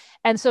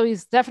 And so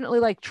he's definitely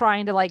like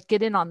trying to like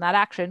get in on that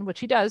action, which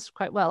he does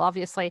quite well,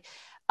 obviously.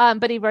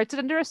 But he writes it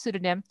under a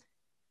pseudonym.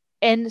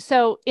 And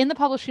so in the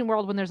publishing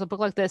world, when there's a book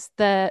like this,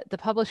 the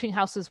publishing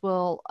houses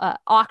will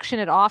auction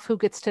it off, who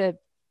gets to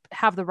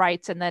have the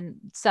rights and then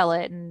sell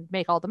it and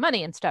make all the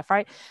money and stuff,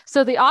 right?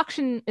 So the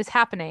auction is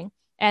happening.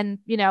 And,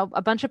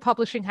 a bunch of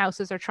publishing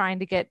houses are trying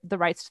to get the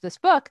rights to this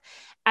book.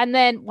 And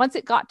then once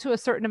it got to a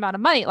certain amount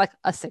of money, like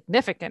a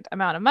significant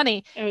amount of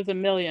money. It was $1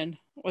 million.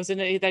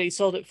 Wasn't it that he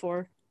sold it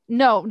for?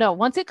 No.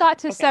 Once it got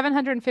to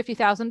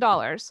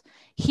 $750,000,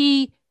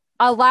 he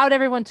allowed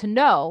everyone to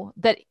know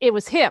that it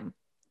was him,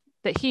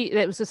 that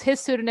it was just his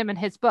pseudonym and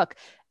his book.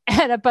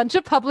 And a bunch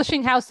of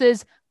publishing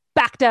houses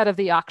backed out of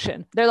the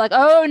auction. They're like,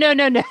 oh, no. We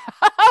don't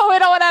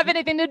want to have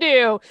anything to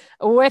do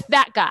with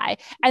that guy.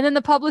 And then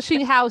the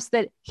publishing house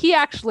that he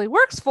actually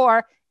works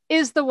for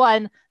is the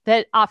one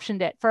that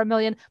optioned it for $1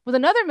 million, with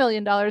another $1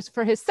 million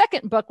for his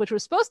second book, which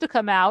was supposed to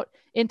come out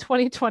in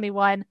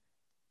 2021.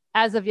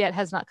 As of yet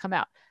has not come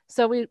out.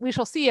 So we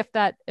shall see if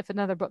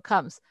another book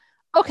comes.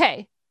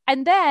 Okay.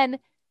 And then,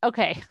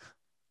 okay.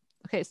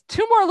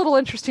 Two more little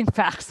interesting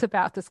facts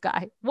about this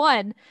guy.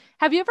 One,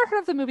 have you ever heard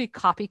of the movie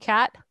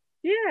Copycat?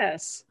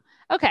 Yes.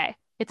 Okay.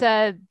 It's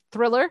a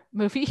thriller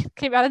movie.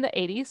 Came out in the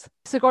 80s.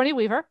 Sigourney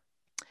Weaver,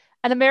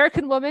 an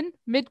American woman,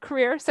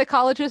 mid-career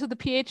psychologist with a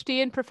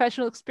PhD and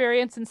professional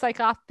experience in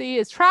psychopathy,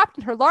 is trapped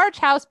in her large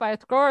house by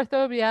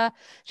agoraphobia.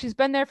 She's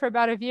been there for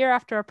about a year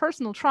after a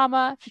personal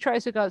trauma. She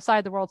tries to go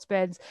outside, the world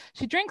spins.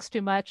 She drinks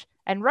too much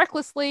and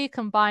recklessly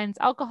combines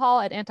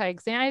alcohol and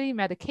anti-anxiety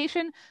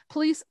medication.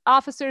 Police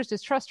officers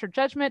distrust her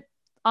judgment.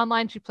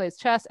 Online, she plays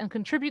chess and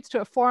contributes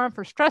to a forum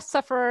for stress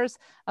sufferers,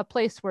 a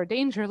place where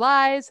danger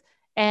lies.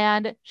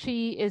 And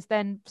she is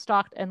then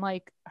stalked and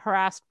like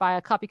harassed by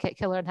a copycat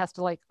killer and has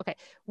to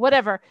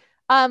whatever.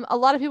 A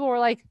lot of people were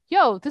like,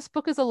 yo, this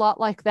book is a lot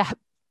like that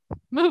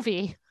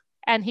movie.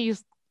 And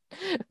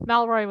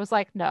Malroy was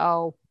like,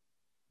 no,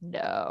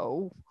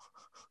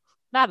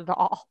 not at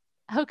all.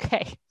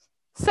 Okay.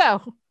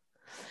 So,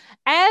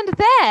 and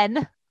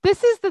then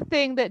this is the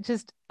thing that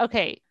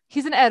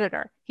he's an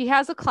editor. He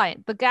has a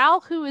client, the gal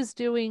who is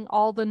doing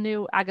all the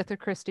new Agatha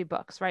Christie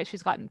books, right?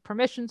 She's gotten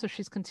permission, so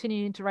she's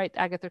continuing to write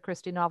Agatha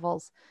Christie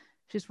novels.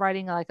 She's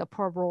writing like a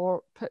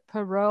Poirot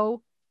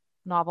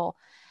novel.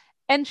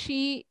 And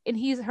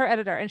he's her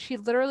editor, and she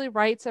literally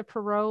writes a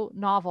Poirot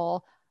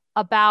novel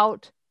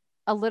about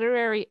a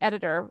literary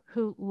editor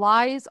who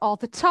lies all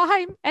the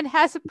time and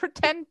has a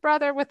pretend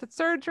brother with a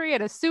surgery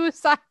and a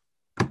suicide.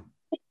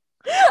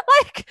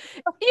 Like,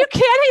 you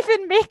can't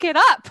even make it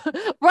up,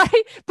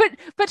 right?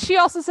 But she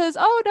also says,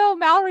 oh no,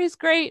 Mallory's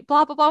great,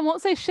 blah blah blah,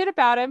 won't say shit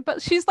about him,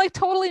 but she's like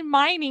totally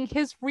mining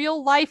his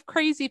real life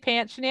crazy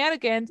pants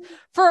shenanigans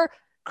for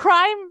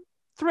crime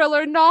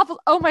thriller novel.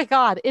 Oh my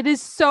god, it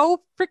is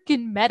so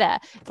freaking meta.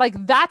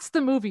 Like, that's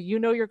the movie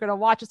you're gonna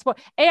watch.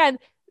 And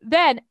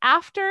then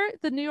after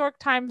the New York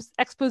Times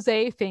expose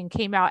thing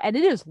came out, and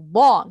it is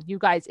long, you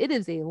guys, it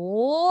is a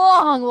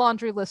long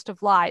laundry list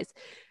of lies,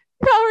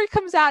 Mallory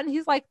comes out and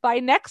he's like, my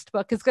next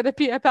book is going to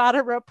be about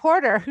a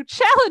reporter who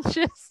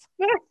challenges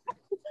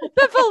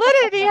the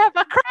validity of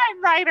a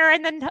crime writer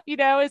and then,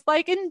 is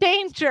like in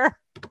danger.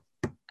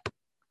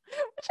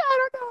 Which I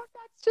don't know if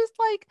that's just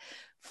like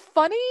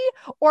funny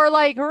or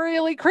like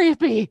really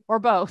creepy or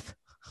both.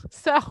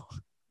 So,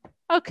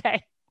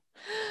 okay.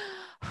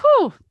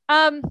 Whew.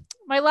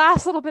 My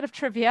last little bit of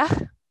trivia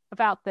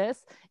about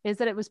this is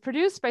that it was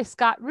produced by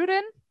Scott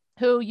Rudin,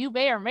 who you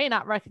may or may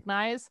not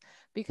recognize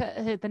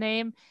because the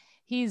name.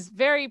 He's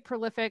very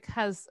prolific,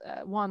 has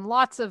won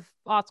lots of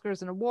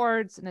Oscars and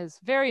awards, and is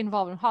very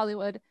involved in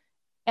Hollywood,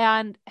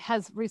 and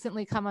has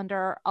recently come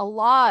under a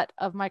lot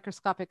of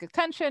microscopic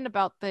attention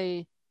about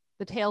the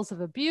tales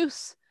of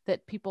abuse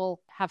that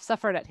people have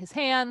suffered at his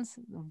hands,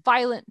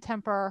 violent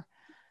temper,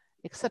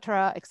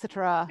 etc.,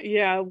 etc.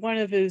 Yeah, one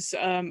of his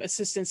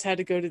assistants had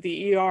to go to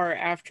the ER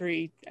after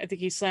I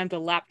think he slammed a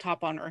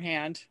laptop on her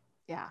hand.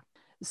 Yeah.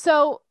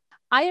 So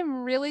I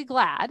am really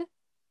glad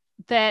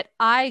that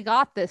I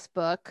got this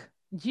book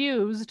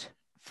used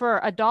for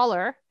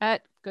 $1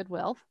 at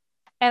Goodwill.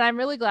 And I'm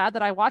really glad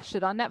that I watched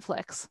it on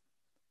Netflix,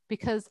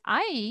 because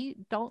I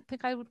don't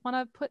think I would want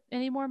to put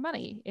any more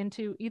money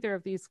into either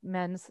of these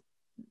men's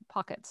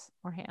pockets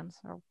or hands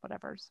or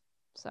whatever's.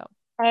 So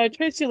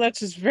Tracy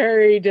Letts is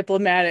very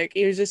diplomatic.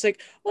 He was just like,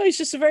 well, he's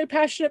just a very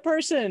passionate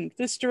person,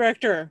 this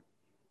director.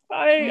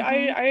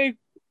 I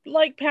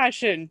like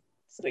passion.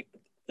 It's like,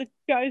 the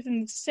guy's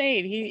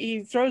insane.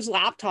 He throws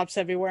laptops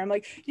everywhere. I'm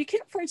like, you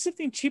can't find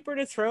something cheaper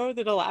to throw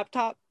than a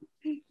laptop.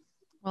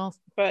 Well,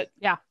 but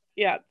yeah,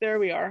 there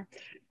we are.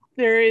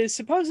 There is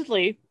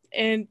supposedly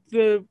in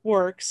the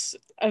works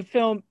a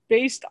film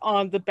based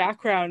on the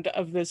background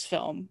of this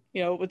film.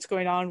 What's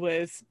going on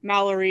with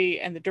Mallory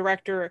and the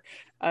director.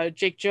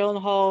 Jake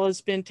Gyllenhaal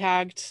has been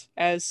tagged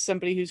as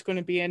somebody who's going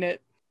to be in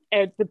it.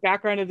 And the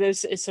background of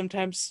this is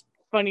sometimes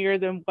funnier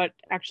than what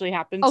actually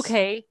happens.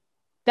 Okay.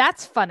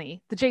 That's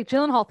funny. The Jake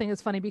Gyllenhaal thing is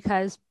funny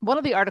because one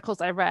of the articles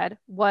I read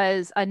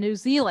was a New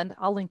Zealand,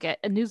 I'll link it,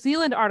 a New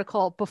Zealand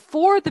article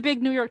before the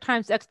big New York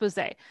Times expose.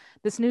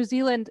 This New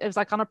Zealand, it was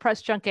like on a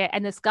press junket,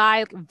 and this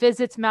guy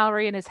visits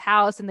Mallory in his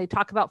house, and they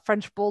talk about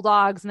French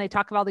bulldogs, and they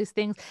talk about all these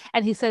things.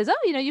 And he says, oh,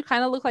 you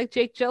kind of look like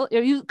you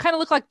kind of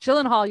look like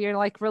Gyllenhaal. You're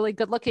like really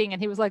good looking.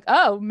 And he was like,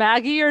 oh,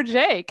 Maggie or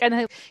Jake.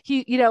 And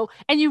he,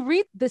 and you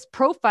read this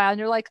profile and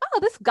you're like, oh,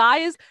 this guy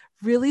is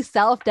really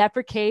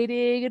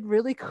self-deprecating and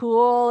really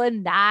cool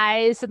and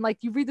nice. And like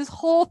you read this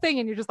whole thing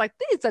and you're just like,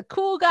 he's a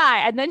cool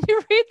guy. And then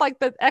you read like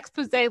the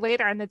expose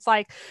later and it's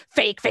like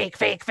fake,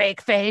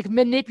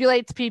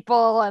 manipulates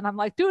people. And I'm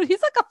like, dude,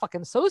 he's like a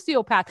fucking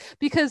sociopath.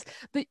 Because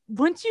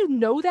once you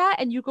know that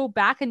and you go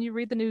back and you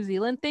read the New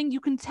Zealand thing, you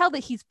can tell that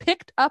he's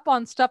picked up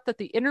on stuff that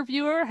the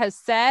interviewer has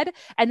said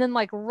and then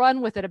like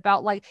run with it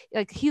about like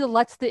he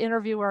lets the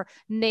interviewer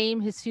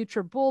name his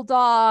future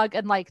bulldog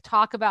and like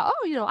talk about,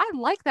 oh, I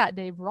like that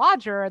name,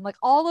 Roger, and like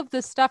all of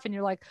this stuff. And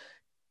you're like,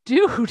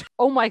 dude,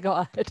 oh my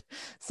God.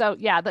 So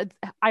yeah, that's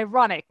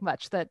ironic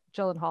much that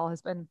Gyllenhaal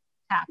has been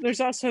hacked.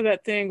 There's also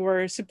that thing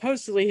where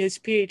supposedly his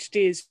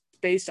PhD is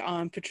based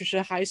on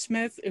Patricia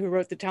Highsmith, who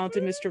wrote The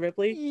Talented Mr.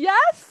 Ripley.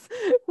 Yes,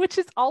 which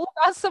is all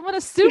about someone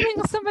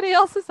assuming somebody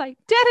else's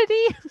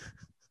identity.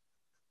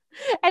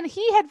 And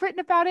he had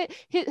written about it,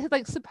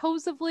 like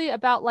supposedly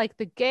about like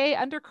the gay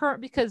undercurrent,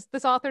 because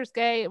this author's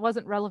gay. It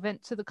wasn't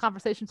relevant to the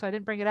conversation, so I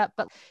didn't bring it up,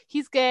 but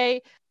he's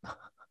gay.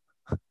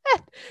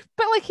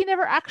 But like he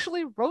never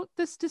actually wrote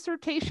this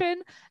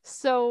dissertation,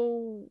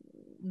 so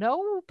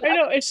no. I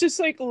know, it's just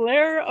like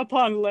layer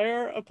upon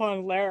layer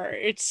upon layer.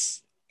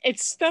 It's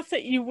stuff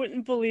that you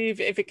wouldn't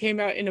believe if it came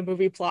out in a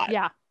movie plot.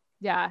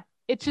 Yeah.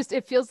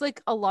 It feels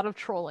like a lot of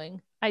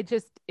trolling.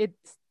 It's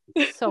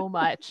so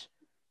much.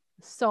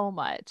 So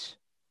much.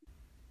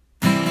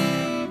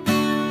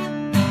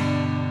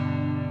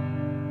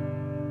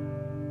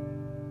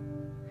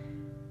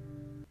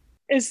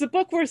 Is the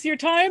book worth your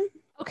time?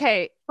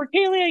 Okay. For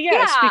Kalia,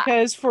 yes,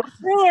 because for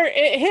thriller,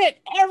 it hit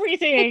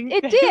everything.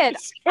 It did.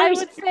 I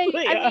would say,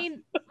 I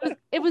mean,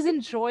 it was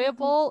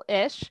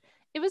enjoyable-ish.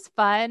 It was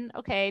fun.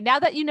 Okay. Now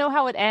that you know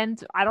how it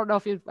ends, I don't know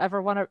if you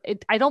ever want to,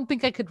 I don't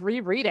think I could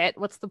reread it.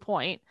 What's the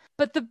point?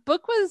 But the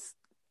book was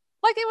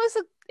like, it was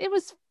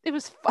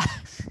fun.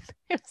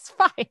 It was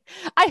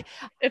fine.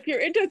 If you're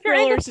into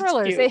thrillers,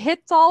 it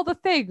hits all the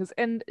things.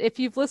 And if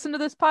you've listened to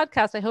this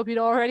podcast, I hope you'd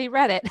already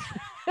read it.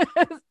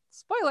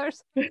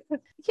 Spoilers.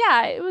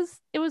 Yeah, it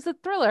was a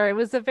thriller. It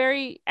was a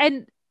very,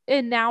 and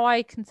now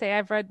I can say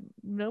I've read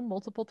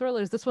multiple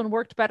thrillers. This one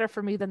worked better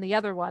for me than the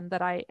other one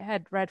that I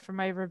had read for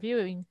my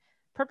reviewing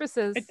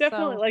purposes. I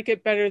definitely like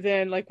it better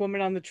than like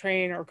Woman on the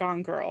Train or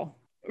Gone Girl.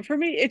 For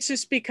me, it's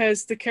just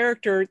because the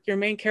character, your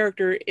main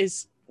character,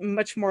 is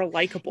much more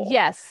likable.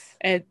 Yes.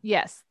 And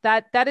yes,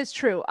 that is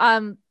true.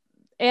 Dr.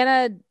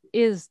 Anna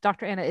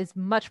is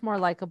much more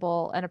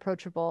likable and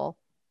approachable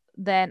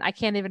than, I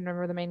can't even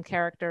remember the main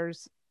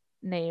characters'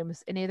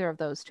 names in either of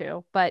those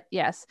two. But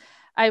yes,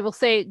 I will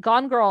say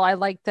Gone Girl, I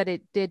like that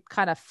it did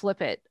kind of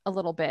flip it a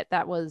little bit.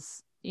 That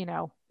was,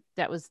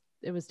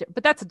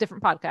 but that's a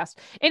different podcast.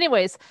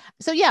 Anyways,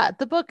 so yeah,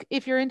 the book,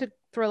 if you're into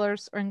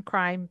thrillers or in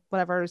crime,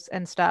 whatever's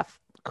and stuff,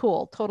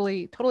 cool.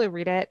 Totally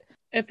read it.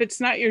 If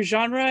it's not your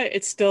genre,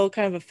 it's still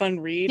kind of a fun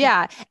read.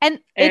 Yeah. And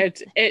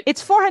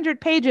it's 400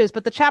 pages,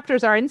 but the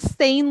chapters are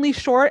insanely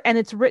short and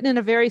it's written in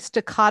a very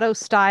staccato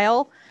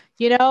style,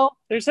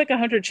 There's like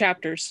 100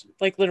 chapters,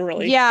 like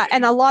literally. Yeah.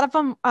 And a lot of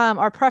them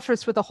are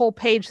prefaced with a whole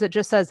page that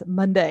just says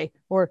Monday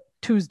or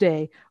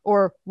Tuesday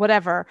or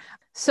whatever.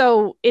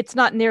 So it's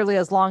not nearly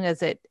as long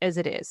as it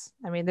is.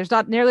 I mean, there's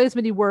not nearly as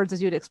many words as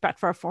you'd expect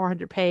for a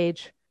 400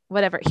 page,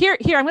 whatever. Here,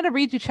 I'm going to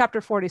read you chapter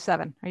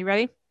 47. Are you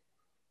ready?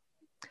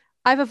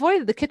 I've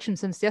avoided the kitchen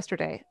since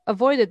yesterday,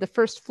 avoided the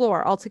first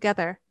floor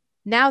altogether.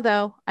 Now,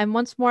 though, I'm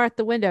once more at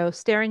the window,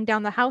 staring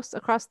down the house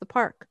across the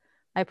park.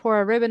 I pour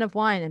a ribbon of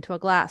wine into a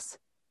glass.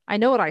 I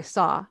know what I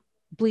saw.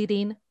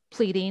 Bleeding,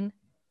 pleading.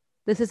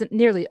 This isn't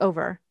nearly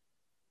over.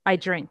 I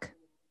drink.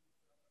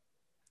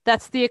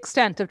 That's the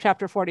extent of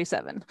chapter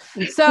 47.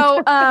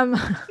 So,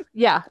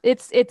 yeah,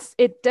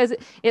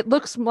 it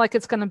looks like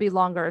it's going to be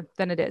longer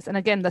than it is. And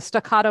again, the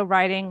staccato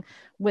writing,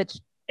 which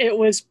it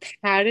was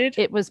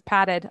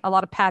padded. A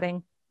lot of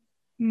padding.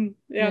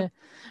 Yeah.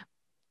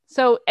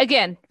 So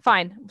again,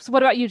 fine. So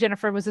what about you,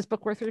 Jennifer? Was this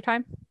book worth your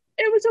time?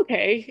 It was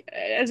okay.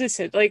 As I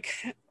said,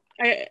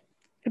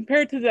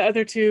 compared to the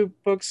other two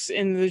books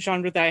in the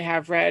genre that I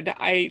have read,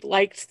 I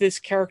liked this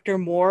character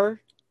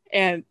more.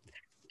 And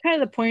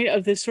kind of the point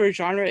of this sort of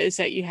genre is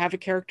that you have a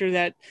character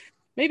that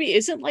maybe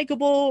isn't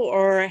likable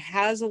or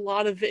has a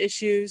lot of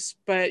issues,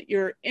 but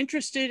you're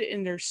interested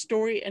in their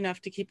story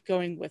enough to keep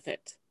going with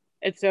it.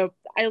 And so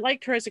I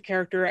liked her as a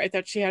character. I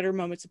thought she had her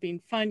moments of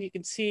being fun. You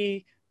can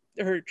see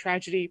her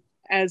tragedy.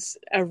 As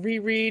a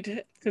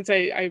reread, since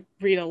I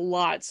read a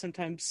lot,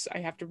 sometimes I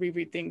have to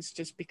reread things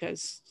just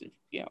because,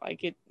 I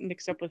get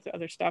mixed up with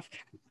other stuff.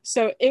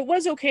 So it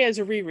was okay as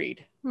a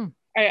reread.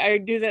 I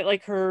knew that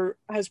like her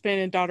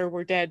husband and daughter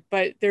were dead,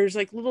 but there's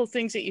like little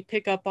things that you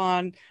pick up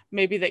on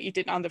maybe that you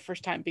didn't on the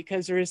first time,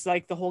 because there is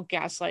like the whole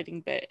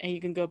gaslighting bit and you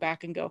can go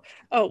back and go,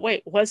 oh,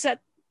 wait, was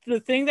that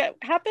the thing that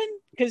happened?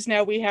 Because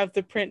now we have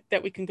the print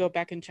that we can go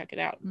back and check it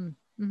out.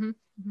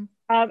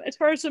 As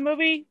far as the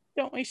movie,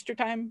 don't waste your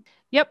time.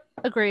 Yep,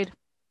 agreed.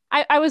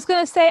 I was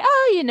going to say,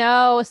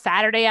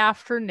 Saturday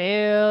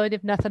afternoon,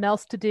 if nothing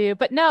else to do.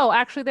 But no,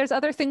 actually, there's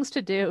other things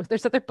to do.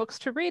 There's other books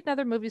to read and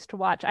other movies to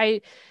watch.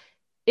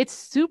 it's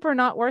super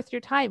not worth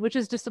your time, which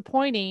is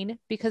disappointing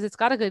because it's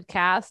got a good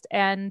cast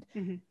and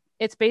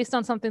it's based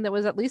on something that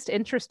was at least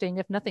interesting,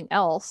 if nothing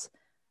else.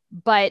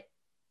 But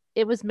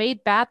it was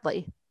made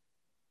badly.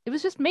 It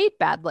was just made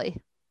badly.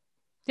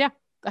 Yeah.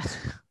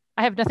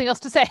 I have nothing else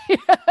to say.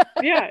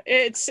 Yeah,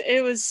 you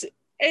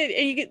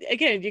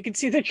can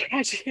see the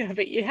tragedy of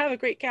it. You have a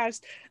great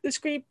cast. The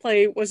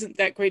screenplay wasn't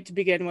that great to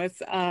begin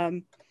with.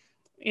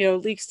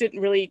 Leaks didn't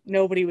really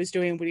know what he was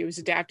doing when he was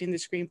adapting the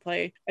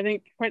screenplay. I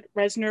think Trent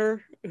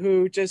Reznor,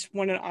 who just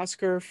won an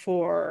Oscar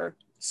for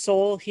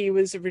Soul, he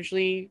was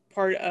originally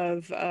part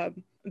of the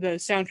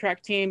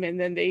soundtrack team, and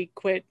then they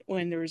quit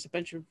when there was a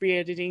bunch of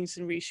re-editings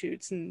and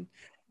reshoots, and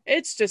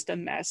it's just a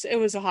mess. It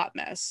was a hot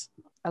mess.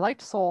 I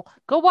liked Soul.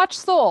 Go watch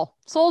Soul.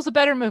 Soul's a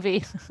better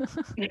movie.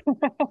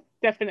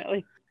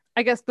 Definitely.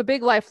 I guess the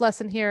big life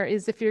lesson here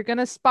is if you're going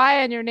to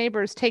spy on your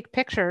neighbors, take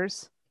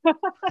pictures.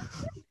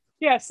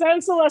 Yes,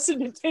 that's the lesson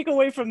to take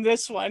away from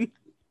this one.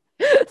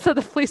 So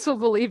the police will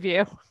believe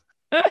you.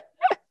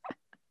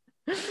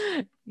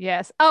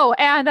 Yes. Oh,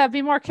 and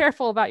be more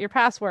careful about your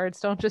passwords.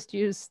 Don't just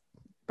use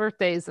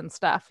birthdays and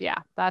stuff. Yeah,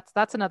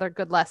 that's another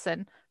good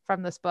lesson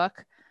from this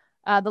book.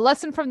 The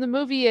lesson from the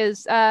movie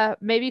is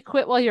maybe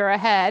quit while you're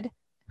ahead.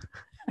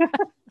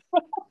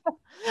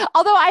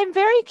 Although I'm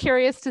very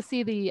curious to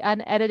see the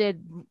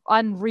unedited,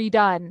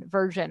 unredone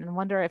version and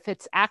wonder if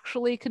it's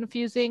actually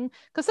confusing.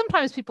 Because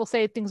sometimes people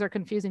say things are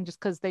confusing just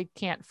because they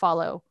can't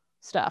follow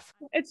stuff.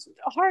 It's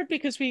hard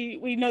because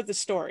we know the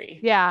story.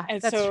 Yeah,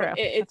 and that's so true.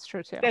 That's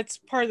true too. That's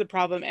part of the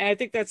problem. And I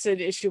think that's an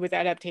issue with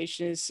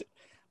adaptation is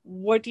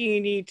what do you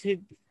need to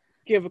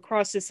give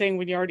across this thing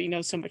when you already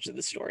know so much of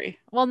the story?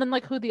 Well, and then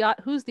like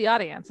who's the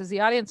audience? Is the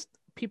audience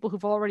people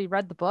who've already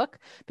read the book?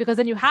 Because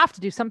then you have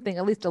to do something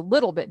at least a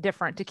little bit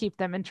different to keep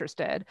them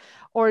interested.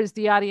 Or is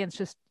the audience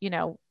just,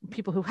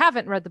 people who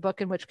haven't read the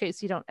book, in which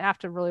case you don't have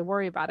to really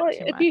worry about it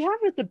too much. If you have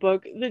read the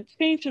book, the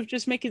change of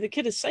just making the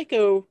kid a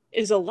psycho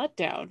is a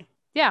letdown.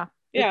 Yeah.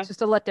 It's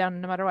just a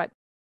letdown no matter what.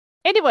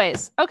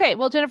 Anyways, okay.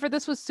 Well, Jennifer,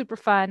 this was super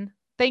fun.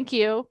 Thank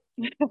you.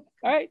 All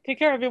right. Take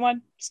care,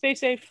 everyone. Stay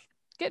safe.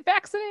 Get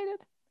vaccinated.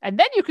 And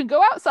then you can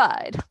go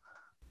outside.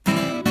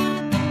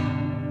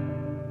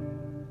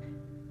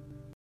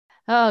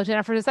 Oh,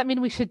 Jennifer, does that mean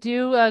we should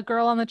do a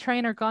Girl on the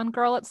Train or Gone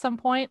Girl at some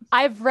point?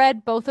 I've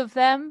read both of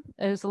them.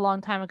 It was a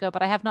long time ago,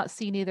 but I have not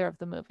seen either of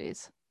the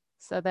movies.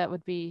 So they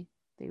would be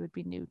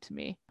new to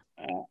me.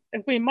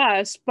 If we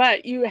must,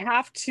 but you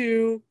have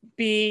to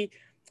be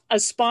a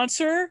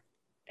sponsor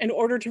in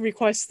order to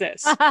request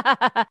this.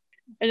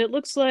 And it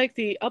looks like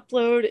the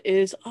upload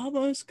is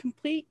almost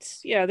complete.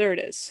 Yeah, there it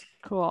is.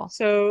 Cool.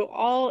 So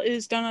all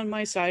is done on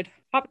my side.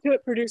 Hop to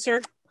it,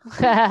 producer.